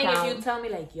I'm on my saying account. If you tell me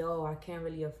like, yo, I can't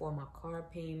really afford my car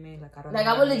payment, like I don't. Like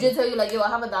I would legit tell you like, yo, I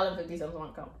have $1.50 on my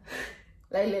account.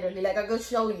 Like literally, like I could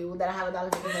show you that I have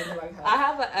 $1.50 on my account. I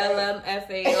have an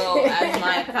LMFAO as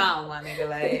my account, my nigga.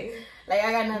 Like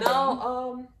I got nothing.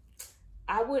 No,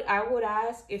 I would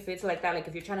ask if it's like that. Like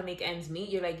if you're trying to make ends meet,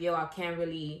 you're like, yo, I can't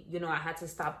really, I had to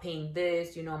stop paying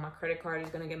this. My credit card is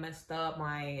gonna get messed up.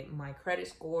 My credit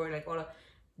score, like all of.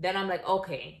 Then I'm like,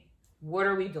 okay, what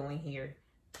are we doing here?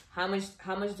 How much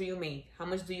do you make? How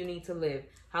much do you need to live?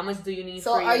 How much do you need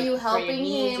for your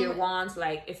needs, your wants?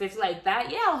 Like if it's like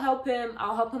that, yeah, I'll help him.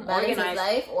 I'll help him organize his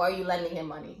life, or are you lending him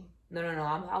money? No.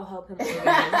 I'll help him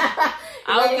organize.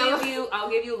 I'll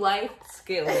give you life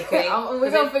skills. Okay, we're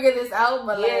gonna figure this out.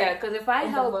 But yeah, because if I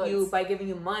help you by giving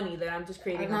you money, then I'm just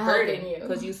creating a burden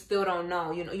because you still don't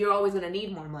know. You know, you're always gonna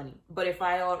need more money. But if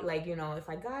I if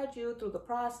I guide you through the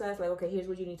process, like, okay, here's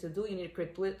what you need to do. You need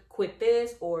to quit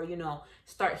this, or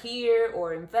start here,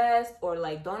 or invest, or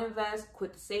like don't invest,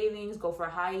 quit the savings, go for a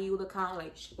high yield account,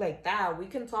 like that. We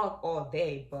can talk all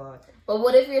day, but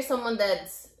what if you're someone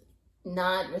that's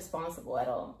not responsible at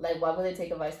all? Like, why would they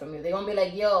take advice from you? They're gonna be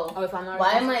like, yo, if I'm not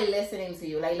why am I listening to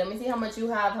you? Like, let me see how much you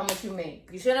have, how much you make.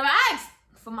 You shouldn't have asked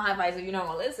for my advice if you're not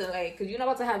gonna listen, like, because you're not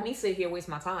about to have me sit here waste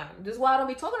my time. This is why I don't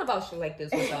be talking about shit like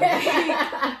this with them.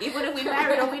 Even if we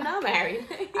married or we not married.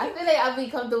 I feel like I'll be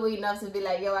comfortable enough to be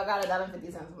like, yo, I got $1.50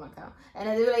 in my account, and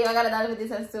then they be like, yo, I got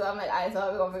 $1.50 too. I'm like, alright, so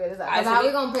how we gonna figure this out? How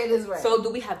we gonna pay this rent? So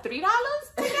do we have $3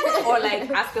 or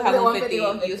like I still have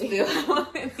 $150? You still have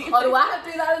 $150? Or do I have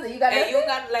 $3 and you got? And you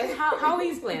got like how we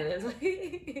explain this?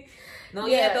 No,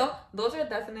 yeah, those are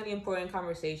definitely important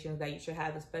conversations that you should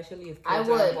have, especially if kids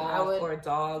are involved, or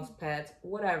dogs, pets,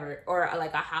 whatever, or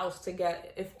like a house together.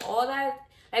 If all that,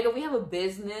 like if we have a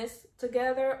business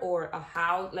together or a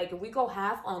house, like if we go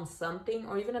half on something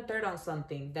or even a third on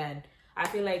something, then I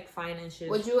feel like finances.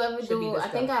 Would you ever do? I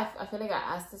think I feel like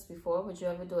I asked this before. Would you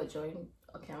ever do a joint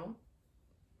account,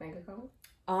 bank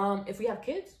account? If we have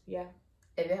kids, yeah.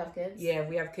 If you have kids, yeah, if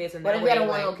we have kids, and what if we don't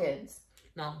want no kids?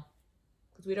 No.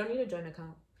 We don't need a joint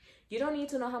account. You don't need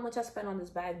to know how much I spent on this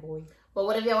bag, boy. But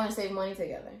what if y'all want to save money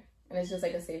together? And it's just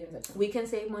like a savings account. We can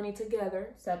save money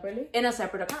together. Separately? In a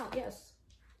separate account, yes.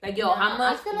 Like, yo, how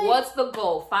much? What's the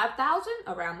goal? 5,000?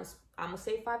 All right, I'm gonna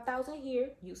save 5,000 here.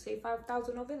 You save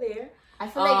 5,000 over there. I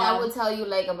feel like I would tell you,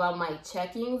 like, about my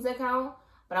checkings account,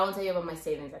 but I won't tell you about my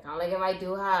savings account. Like, if I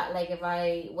do have, like, if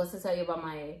I was to tell you about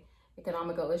my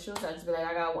economical issues, I'd just be like,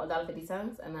 I got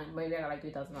 $1.50, and then maybe I got, like,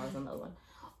 $3,000 in another one.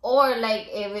 Or, like,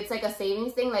 if it's, like, a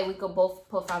savings thing, like, we could both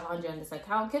put $500 in this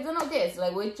account. Kids are no kids.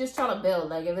 Like, we're just trying to build.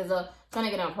 Like, if it's trying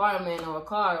to get an apartment or a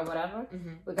car or whatever,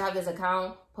 we could have this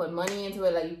account, put money into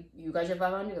it. Like, you got your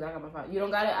 500 because I got my 500. You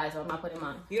don't got it? All right, so I'm not putting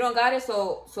mine. You don't got it?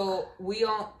 So we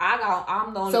don't...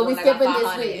 I'm the only one that got 500. So we skipping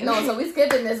this week. No, so we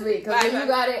skipping this week. Because if you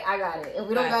got it, I got it. If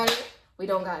we don't got it, we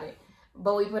don't got it.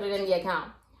 But we put it in the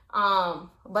account.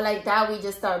 But, like, that we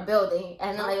just start building.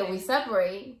 And then, like, if we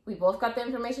separate, we both got the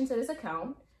information to this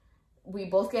account. We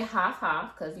both get half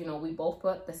because we both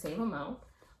put the same amount.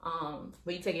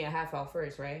 But you taking a half out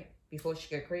first, right? Before she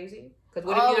get crazy. Because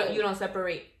what if you don't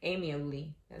separate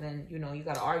amiably, and then you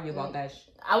gotta argue about that.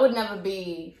 I would never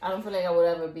be. I don't feel like I would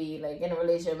ever be like in a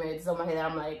relationship with somebody that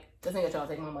I'm like, this nigga trying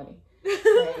to take my money.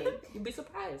 Like, you'd be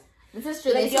surprised. This is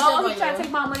true. Like, yo, he trying to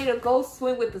take my money to go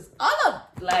swim with this other.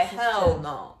 Like, hell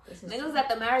no. Niggas at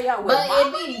the Marriott with But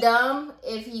it'd be dumb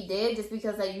if he did, just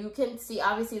because, like, you can see,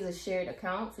 obviously it's a shared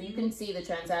account, so you can see the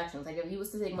transactions. Like, if he was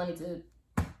to take money to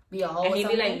be a hoe and he'd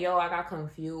be like, yo, I got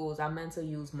confused. I meant to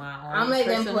use my own. I'm like,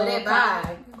 then put it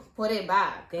back. Put it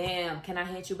back. Damn, can I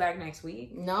hit you back next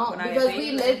week? No, because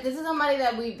we live, this is somebody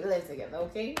that we live together,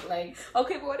 okay? Like.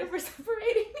 Okay, but what if we're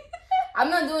separating? I'm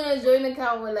not doing a joint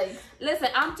account with, like... Listen,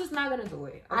 I'm just not gonna do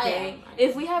it, okay?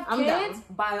 If we have kids,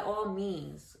 by all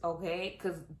means, okay?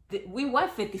 Because we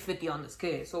went 50-50 on this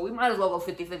kid, so we might as well go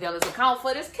 50-50 on this account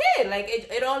for this kid. Like,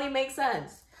 it only makes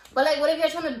sense. But, like, what if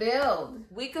you're trying to build?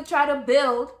 We could try to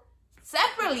build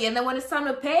separately, and then when it's time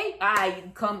to pay,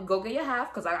 you come, go get your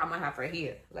half, because I got my half right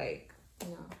here. Like,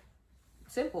 no.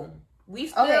 Simple.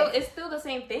 It's still the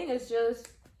same thing, it's just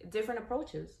different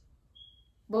approaches.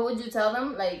 But would you tell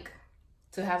them, like...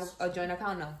 To have a joint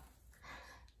account, no.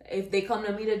 If they come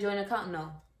to me to join account,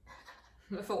 no.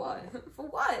 For what? For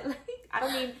what? Like, I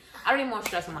don't need more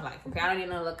stress in my life. Okay, I don't need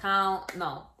another account.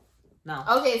 No.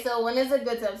 Okay, so when is a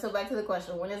good time? So back to the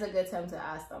question: when is a good time to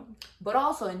ask them? But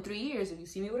also in 3 years, if you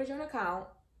see me with a joint account,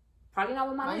 probably not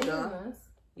with my nigga.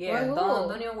 Yeah,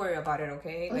 don't even worry about it.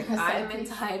 Okay, like I am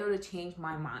entitled to change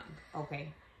my mind.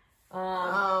 Okay.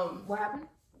 What happened?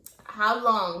 How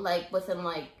long? Like within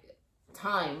like.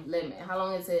 Time limit. How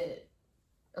long is it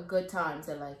a good time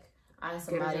to like ask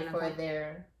somebody for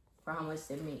how much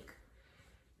they make?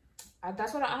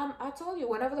 That's what I told you.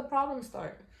 Whenever the problems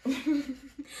start,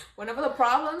 whenever the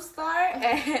problems start,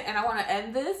 and I want to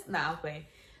end this. Nah, okay.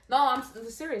 No, I'm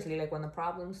seriously like when the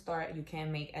problems start, you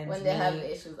can't make ends meet. When they have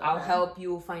issues, I'll help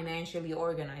you financially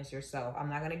organize yourself. I'm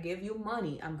not gonna give you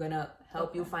money. I'm gonna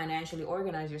help you financially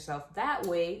organize yourself. That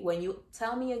way, when you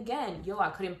tell me again, yo, I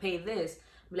couldn't pay this.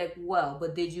 Like, well,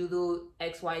 but did you do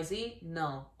XYZ?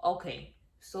 No. Okay.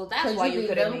 So that's why you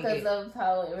couldn't make it. Because of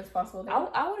how irresponsible they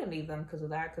I wouldn't leave them because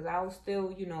of that. Because I'll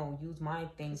still, use my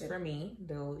things for me.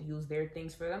 They'll use their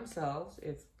things for themselves.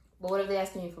 If But what if they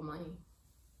asking you for money?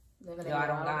 They're like, Yo, I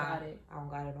don't got it. I don't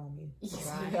got it on me.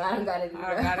 I don't got it either.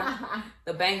 I don't got it.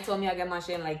 The bank told me I get my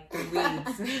shit in like 3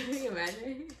 weeks. Can you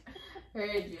imagine?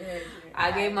 Heard you.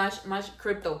 I gave my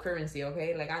cryptocurrency,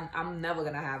 okay? Like I'm never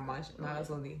gonna have my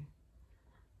money.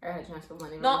 Or transfer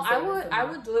money. No, I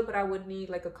would do it, but I would need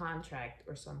like a contract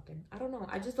or something. I don't know.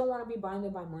 I just don't want to be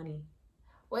binded by money.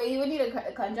 Wait, you would need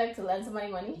a contract to lend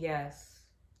somebody money? Yes.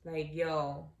 Like,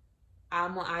 yo,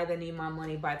 I'm gonna either need my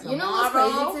money by tomorrow. You know what's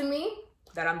crazy to me?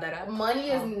 That I'm dead up. Money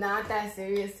is not that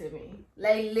serious to me.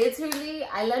 Like, literally,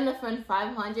 I lend a friend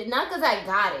 $500. Not because I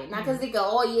got it. Not because they go,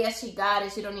 oh, yeah, she got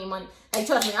it. She don't need money. Like,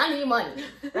 trust me, I need money.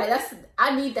 Like,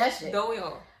 I need that shit. Don't we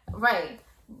all? Right.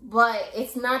 But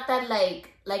it's not that, like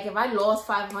if I lost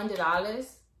 $500,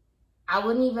 I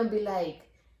wouldn't even be, like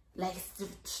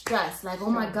stressed. Like, oh,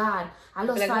 my God, I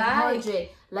lost $500.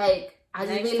 Like, I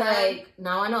just be like,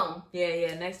 now I know.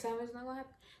 Yeah. Next time it's not gonna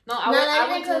happen. No,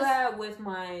 I would do that with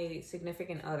my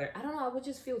significant other. I don't know. I would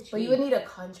just feel cheap. But you would need a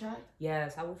contract?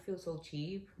 Yes, I would feel so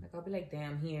cheap. Like, I'll be like,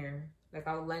 damn, here. Like,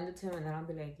 I would lend it to him, and then I'll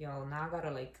be like, yo, now I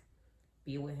gotta, like,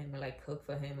 be with him and, like, cook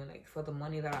for him and, like, for the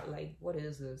money that I, like, what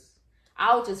is this?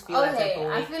 I'll just feel that type of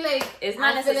way. I feel like it's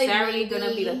not necessarily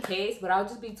gonna be the case, but I'll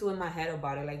just be too in my head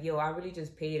about it. Like, yo, I really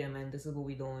just paid him, and this is what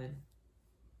we doing.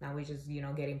 Now we just,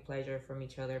 getting pleasure from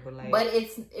each other, but like. But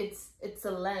it's a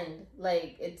lend,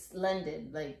 like it's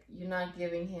lended, like you're not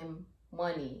giving him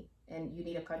money, and you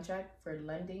need a contract for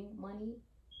lending money.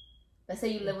 Let's say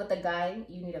you live with a guy,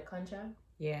 you need a contract.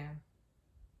 Yeah.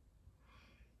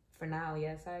 For now,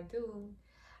 yes, I do.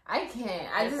 I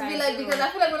can't. I just feel like because I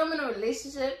feel like when I'm in a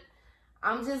relationship,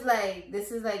 I'm just like,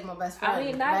 this is like my best friend. I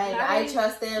mean, I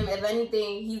trust him. If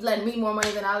anything, he's lending me more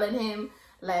money than I'll lend him.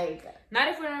 Like, not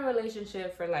if we're in a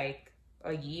relationship for like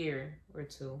a year or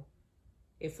two.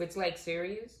 If it's like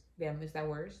serious, damn, is that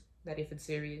worse? That if it's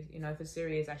serious, if it's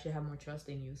serious, I should have more trust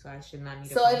in you, so I should not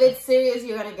need. So if it's serious,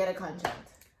 you're gonna get a contract.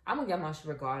 I'm gonna get my shit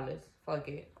regardless. Fuck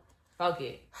it.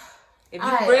 If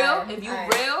you real,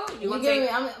 you gonna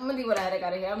take. I'm gonna leave what I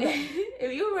got here.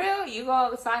 If you real, you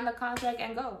gonna sign the contract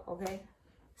and go. Okay.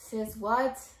 Sis,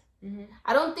 what? Mm-hmm.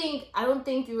 I don't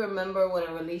think you remember what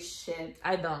a relationship.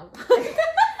 I don't.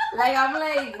 Like, I'm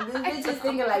like, this bitch is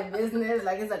thinking like business,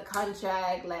 like it's a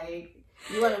contract, like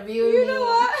you want to be with me. You know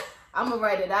what? I'm gonna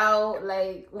write it out.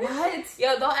 Like, what?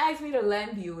 Yo, don't ask me to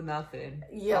lend you nothing.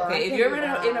 Yo, okay, if you're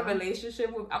in a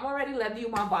relationship with, I'm already lending you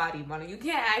my body, money. You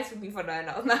can't ask me for nothing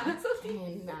else. That's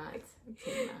okay.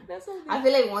 That's okay. I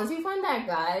feel like once you find that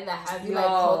guy that has you like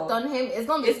hooked on him, it's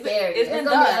gonna be scary. It's gonna be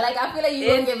like, I feel like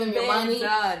you're gonna give him your money.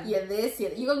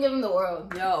 You're gonna give him the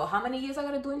world. Yo, how many years I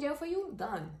gotta do in jail for you?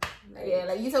 Done. Like, yeah,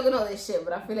 like you talking all this shit,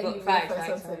 but I feel like you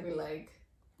facts, to be like,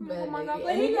 oh my God,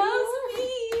 but he loves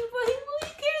me, but he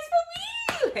cares for me.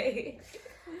 Like,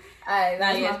 alright,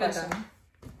 that's my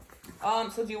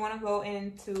question. So do you want to go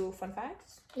into fun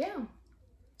facts? Yeah.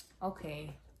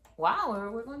 Okay. Wow,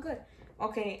 we're going good.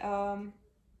 Okay.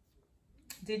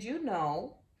 Did you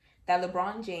know that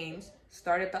LeBron James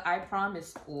started the I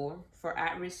Promise School for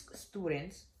at-risk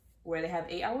students, where they have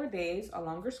 8-hour days, a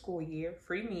longer school year,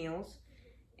 free meals,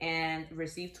 and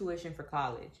receive tuition for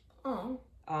college? Oh.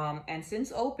 And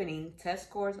since opening, test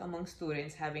scores among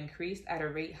students have increased at a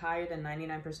rate higher than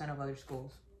 99% of other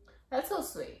schools. That's so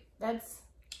sweet.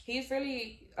 He's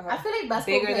really I feel like basketball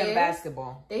bigger players, than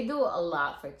basketball. They do a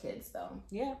lot for kids, though.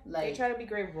 Yeah, like they try to be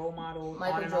great role models.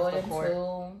 Michael Jordan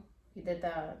too. He did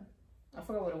that. I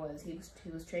forgot what it was. He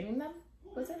was training them.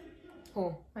 Was it?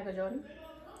 Who? Michael Jordan.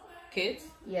 Kids?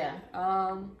 Yeah.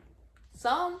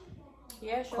 Some.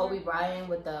 Yeah, sure. Kobe Bryant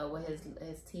with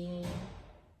his team.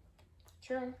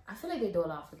 Sure. I feel like they do a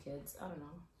lot for kids. I don't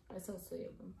know. It's so sweet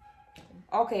of them.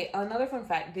 Okay, another fun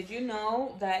fact. Did you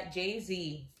know that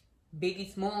Jay-Z,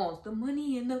 Biggie Smalls, the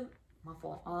money in the... My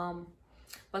fault.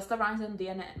 Busta Rhymes and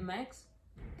DMX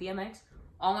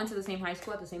all went to the same high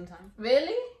school at the same time.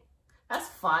 Really? That's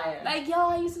fire. Like, yo,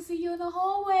 I used to see you in the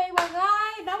hallway, my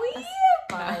guy. Now we here.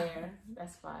 Fire.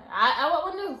 That's fire. I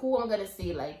wonder who I'm gonna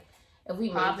see. Like, if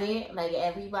we make it, like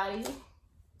everybody.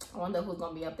 I wonder who's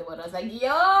gonna be up there with us. Like,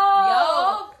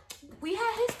 yo, we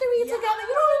had history together.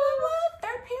 You don't remember?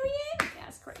 Third period? Yeah,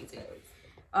 that's crazy.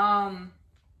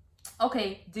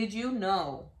 Okay, did you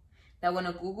know that when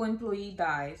a Google employee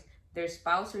dies, their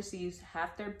spouse receives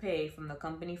half their pay from the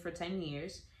company for 10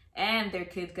 years, and their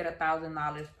kids get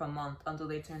 $1,000 per month until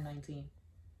they turn 19?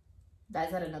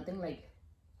 Dies out of nothing, like,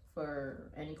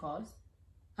 for any cause?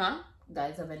 Huh?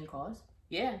 Dies of any cause?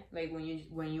 Yeah, like when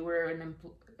you were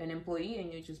an employee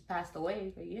and you just passed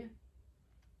away, but yeah.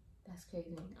 That's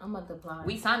crazy. I'm about to apply.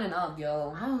 We signing up,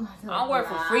 yo. I'm about to I don't work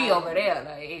for free over there,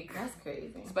 like. That's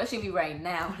crazy. Especially right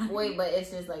now. Wait, but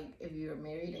it's just like if you're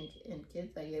married and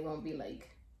kids, like it won't be like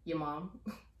your mom.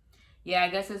 Yeah, I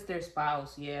guess it's their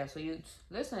spouse. Yeah, so you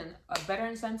listen. A better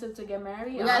incentive to get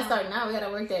married. We gotta start now. We gotta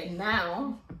work there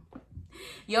now.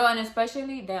 Yo, and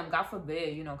especially, damn, God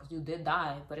forbid, you know, because you did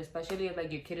die. But especially if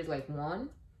like your kid is like 1.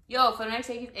 Yo, for the next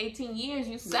 18 years,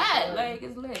 you set. Like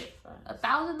it's lit.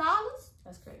 $1,000.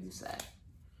 That's crazy. You set.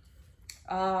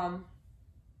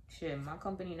 Shit, my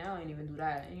company now ain't even do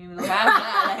that. Ain't even have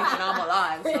that. Like, when I'm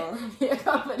alive. So your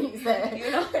company's there.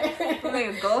 You know, like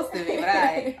it's ghosted me. But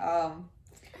I.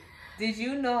 Did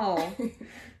you know?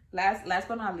 Last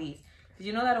but not least, did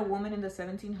you know that a woman in the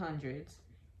 1700s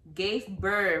gave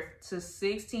birth to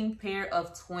 16 pair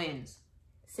of twins?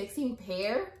 16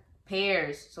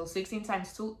 pairs. So 16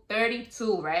 times 2,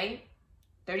 32, right?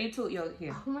 32. Yo,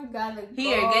 here. Oh my God.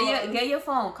 Here, get your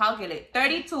phone. Calculate.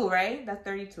 32, right? That's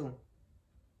 32.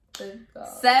 Good God.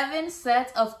 7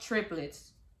 sets of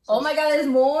triplets. So, oh my God, there's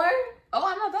more? Oh,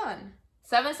 I'm not done.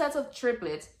 7 sets of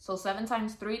triplets. So 7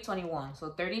 times 3, 21. So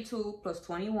 32 plus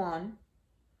 21.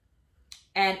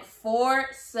 And 4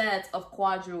 sets of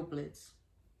quadruplets.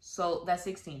 So that's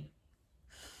 16.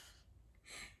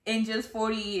 In just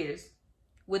 40 years.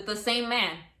 With the same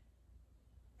man.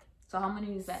 So how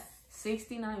many is that?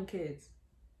 69 kids.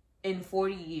 In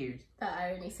 40 years. The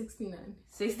irony, 69.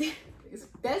 60?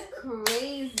 That's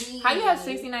crazy. How you have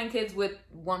 69 kids with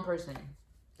one person?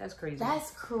 That's crazy.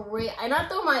 That's crazy. And I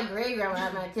thought my great grandma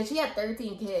had my kids. She had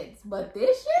 13 kids. But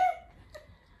this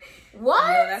shit? What?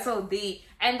 Yo, that's so deep.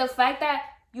 And the fact that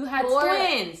you had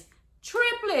twins,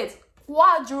 triplets,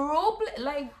 quadruplets.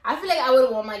 Like, I feel like I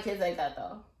would want my kids like that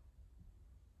though.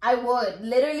 I would.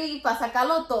 Literally, pa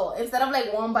sacarlo todo. Instead of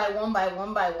like one by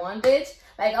one, bitch.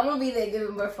 Like, I'm gonna be there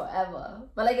giving birth forever.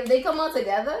 But like, if they come all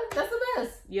together, that's the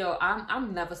best. Yo,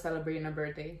 I'm never celebrating a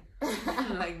birthday.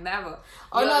 Like, never.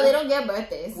 Oh, yo, no, they don't get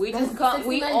birthdays. We just come.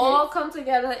 We all come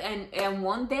together and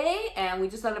one day, and we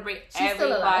just celebrate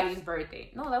everybody's birthday.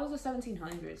 No, that was the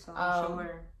 1700s, so I'm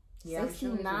sure. Yeah,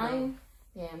 69.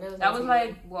 Yeah, that was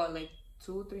like what, like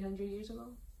 200-300 years ago.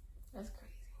 That's crazy.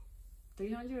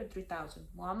 300 or 3,000.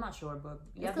 Well, I'm not sure, but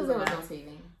yeah, because there was no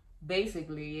TV.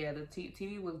 Basically, yeah, the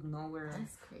TV was nowhere.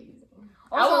 That's crazy.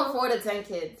 Also, I want 4 to 10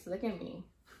 kids. Look at me.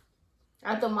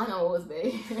 I thought mine was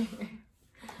big.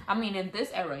 I mean, in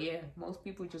this era, yeah, most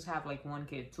people just have like 1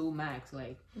 kid, 2 max,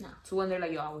 like 2, and they're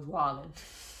like, yo, I was wilding.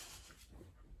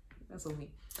 That's so me.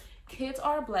 Kids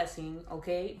are a blessing,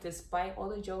 okay? Despite all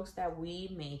the jokes that we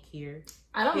make here.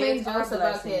 I don't make jokes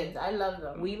about kids. I love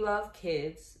them. We love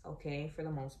kids, okay, for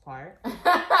the most part.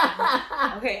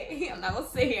 Okay, I'm not gonna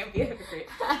sit here and be a hypocrite.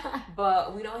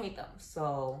 But we don't hate them.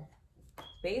 So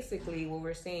basically what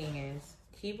we're saying is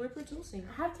keep reproducing.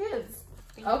 Have kids.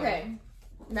 Okay.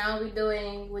 Now we're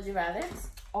doing Would You Rather?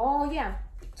 Oh yeah.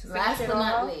 Last but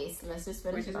not least, let's just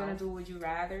finish. We're just gonna do Would You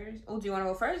Rather. Oh, do you want to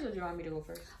go first, or do you want me to go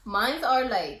first? Mine are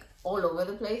like all over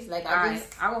the place. Like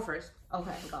I'll go first.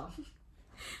 Okay, go.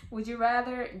 Would you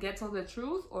rather get told the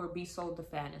truth or be sold the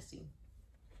fantasy?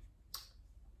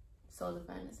 Sold the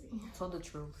fantasy. Sold the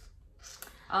truth.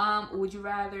 Would you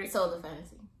rather sold the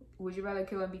fantasy? Would you rather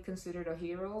kill and be considered a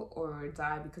hero, or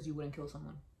die because you wouldn't kill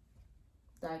someone?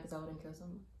 Die because I wouldn't kill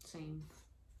someone. Same.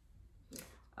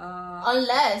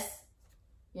 Unless,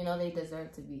 you know, they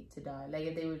deserve to die. Like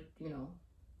if they were, you know,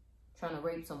 trying to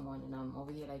rape someone, and I'm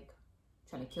over here like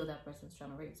trying to kill that person who's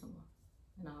trying to rape someone,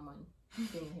 and now I'm on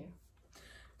being a hero.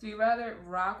 Do you rather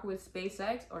rock with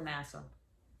SpaceX or NASA?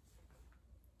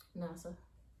 NASA.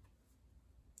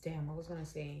 Damn, I was gonna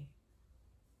say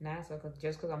NASA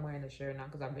just because I'm wearing the shirt,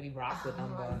 not because I really rock with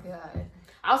them. Oh my God.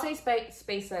 I'll say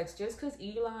SpaceX just because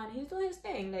Elon, he's doing his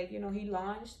thing. Like, you know, he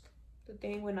launched the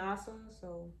thing with NASA,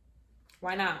 so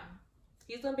why not?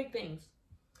 He's doing big things.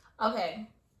 Okay.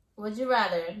 Would you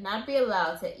rather not be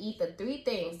allowed to eat the 3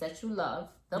 things that you love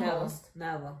the most?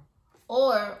 Never.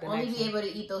 Or only be able to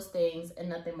eat those things and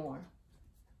nothing more?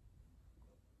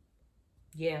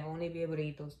 Yeah, only be able to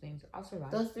eat those things. I'll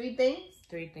survive. Those 3 things?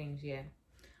 3 things, yeah.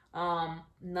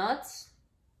 Nuts,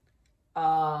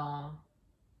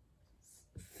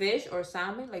 fish or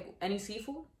salmon, like any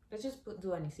seafood. Let's just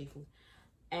do any seafood.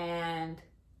 And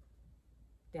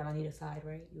damn, I need a side,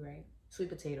 right? You're right. Sweet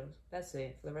potatoes. That's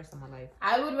it for the rest of my life.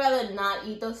 I would rather not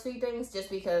eat those 3 things just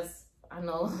because I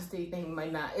know those 3 things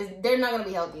might not. They're not gonna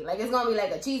be healthy. Like it's gonna be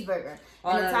like a cheeseburger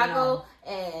and a taco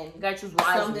and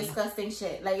some disgusting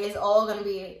shit. Like it's all gonna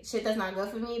be shit that's not good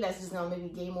for me. That's just gonna make me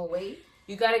gain more weight.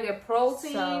 You gotta get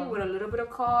protein with a little bit of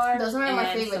carbs. Those are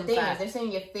my favorite things. They're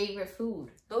saying your favorite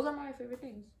food. Those are my favorite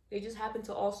things. They just happen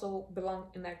to also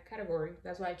belong in that category.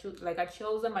 That's why I choose. Like I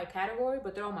chose them by category,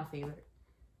 but they're all my favorite.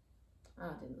 I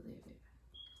don't think those are your favorite.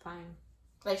 Fine.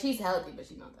 Like she's healthy, but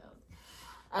she's not that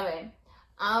healthy. Okay.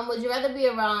 Would you rather be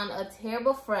around a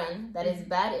terrible friend that is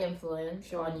bad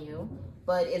influence on you,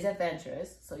 but is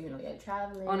adventurous? So you know you're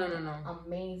traveling. Oh no.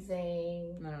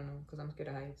 Amazing. No, because I'm scared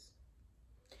of heights.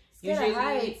 Scared of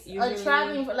heights. Or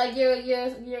traveling for like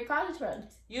your college friend.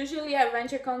 Usually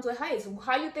adventure comes with heights.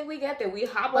 How you think we get there? We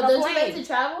hop on a plane. But don't you like to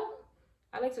travel?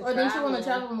 I like to travel. Or don't you want to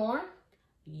travel more?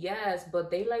 Yes, but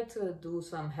they like to do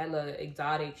some hella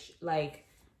exotic like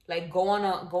go on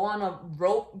a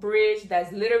rope bridge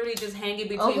that's literally just hanging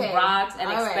between rocks and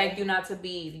expect you not to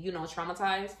be,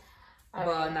 traumatized.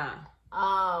 But nah.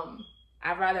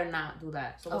 I'd rather not do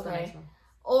that. So what's the next one?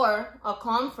 Or a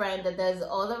calm friend that does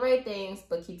all the right things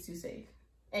but keeps you safe.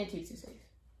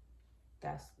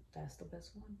 That's the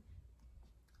best one.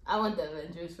 I want the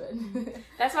adventurous friend.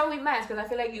 That's why we match, because I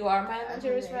feel like you are my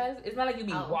adventurous friend. It's not like you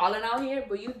be wilding out here,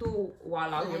 but you do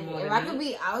wild out here more than me. If I could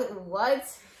be out, what?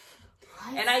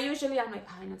 And I'm like,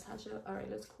 hi, Natasha. All right,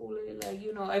 let's cool it. Like,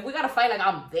 if we got to fight, like,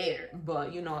 I'm there.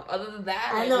 But, other than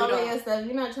that. I know all your stuff.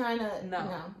 You're not trying to.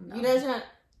 No. You're not trying.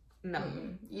 No.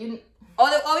 You.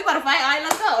 Oh, we about to fight? All right,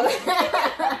 let's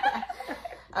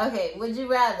go. Okay, would you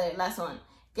rather, last one,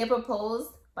 get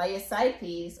proposed by your side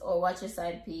piece or watch your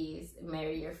side piece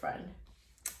marry your friend?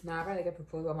 Nah, I'd rather get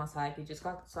proposed by my side piece just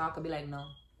so I could be like, no,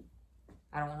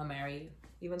 I don't want to marry you.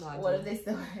 Even though what if they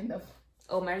still end up?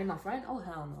 Oh, marry my friend? Oh,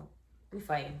 hell no. We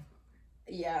fighting.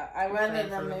 Yeah, I'd rather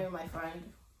than marry my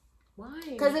friend. Why?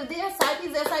 Because if they're side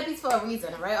piece for a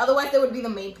reason, right? Otherwise, they would be the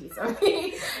main piece. Why?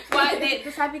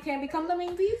 The side piece can't become the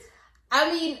main piece? I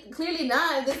mean, clearly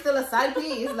not. They're still a side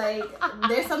piece. Like,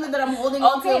 there's something that I'm holding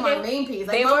on to my main piece.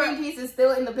 Like, my main piece is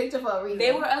still in the picture for a reason.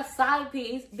 They were a side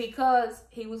piece because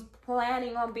he was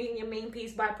planning on being your main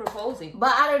piece by proposing.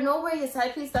 But out of nowhere, your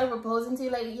side piece started proposing to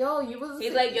you. Like, He's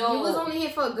like, yo. You was only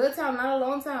here for a good time, not a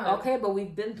long time. Okay, but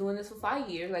we've been doing this for 5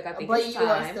 years. Like, I think but it's you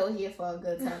time. are still here for a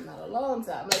good time, not a long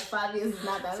time. Like, 5 years is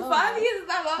not that long. 5 years is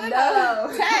not long.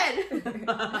 No.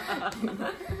 10.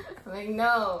 Like,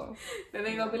 no. Then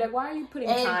they're gonna be like, why are you putting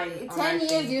time on 10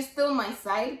 years, thing? You're still my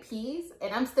side piece,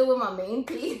 and I'm still with my main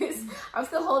piece. I'm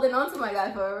still holding on to my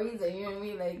guy for a reason, you know what I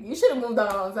mean? Like, you should have moved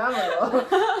on a long time ago.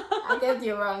 I kept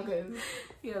you around because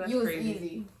you was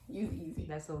easy. You was easy.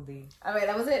 That's so deep. All right,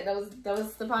 that was it. That was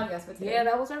the podcast for today. Yeah,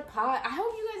 that was our pod. I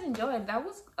hope you guys enjoyed. That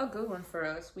was a good one for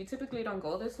us. We typically don't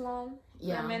go this long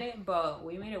for a minute, but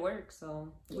we made it work. So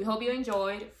we hope you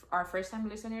enjoyed. Our first-time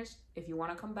listeners, if you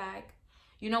want to come back,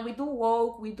 we do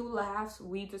woke, we do laughs,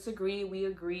 we disagree, we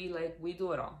agree, like, we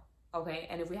do it all, okay?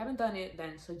 And if we haven't done it,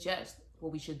 then suggest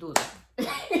what we should do then.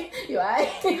 You alright?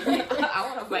 I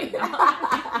want to fight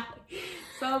now.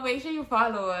 So make sure you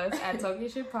follow us at Talking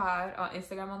Shit Pod on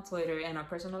Instagram, on Twitter, and our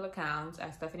personal accounts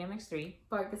at StephanieMX3.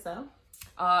 Park us out.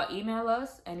 Email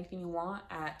us anything you want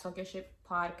at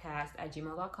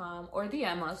talkingshitpodcast@gmail.com or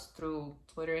DM us through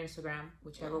Twitter, Instagram,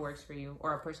 whichever works for you, or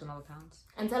our personal accounts.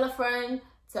 And tell a friend,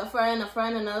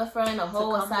 another friend, a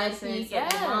whole side piece.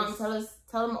 Yes.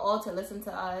 Tell them all to listen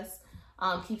to us.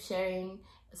 Keep sharing,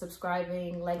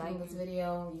 subscribing, liking this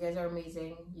video. You guys are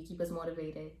amazing. You keep us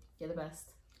motivated. You're the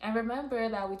best. And remember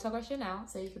that we talk our shit now,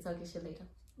 so you can talk your shit later.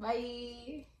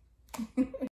 Bye.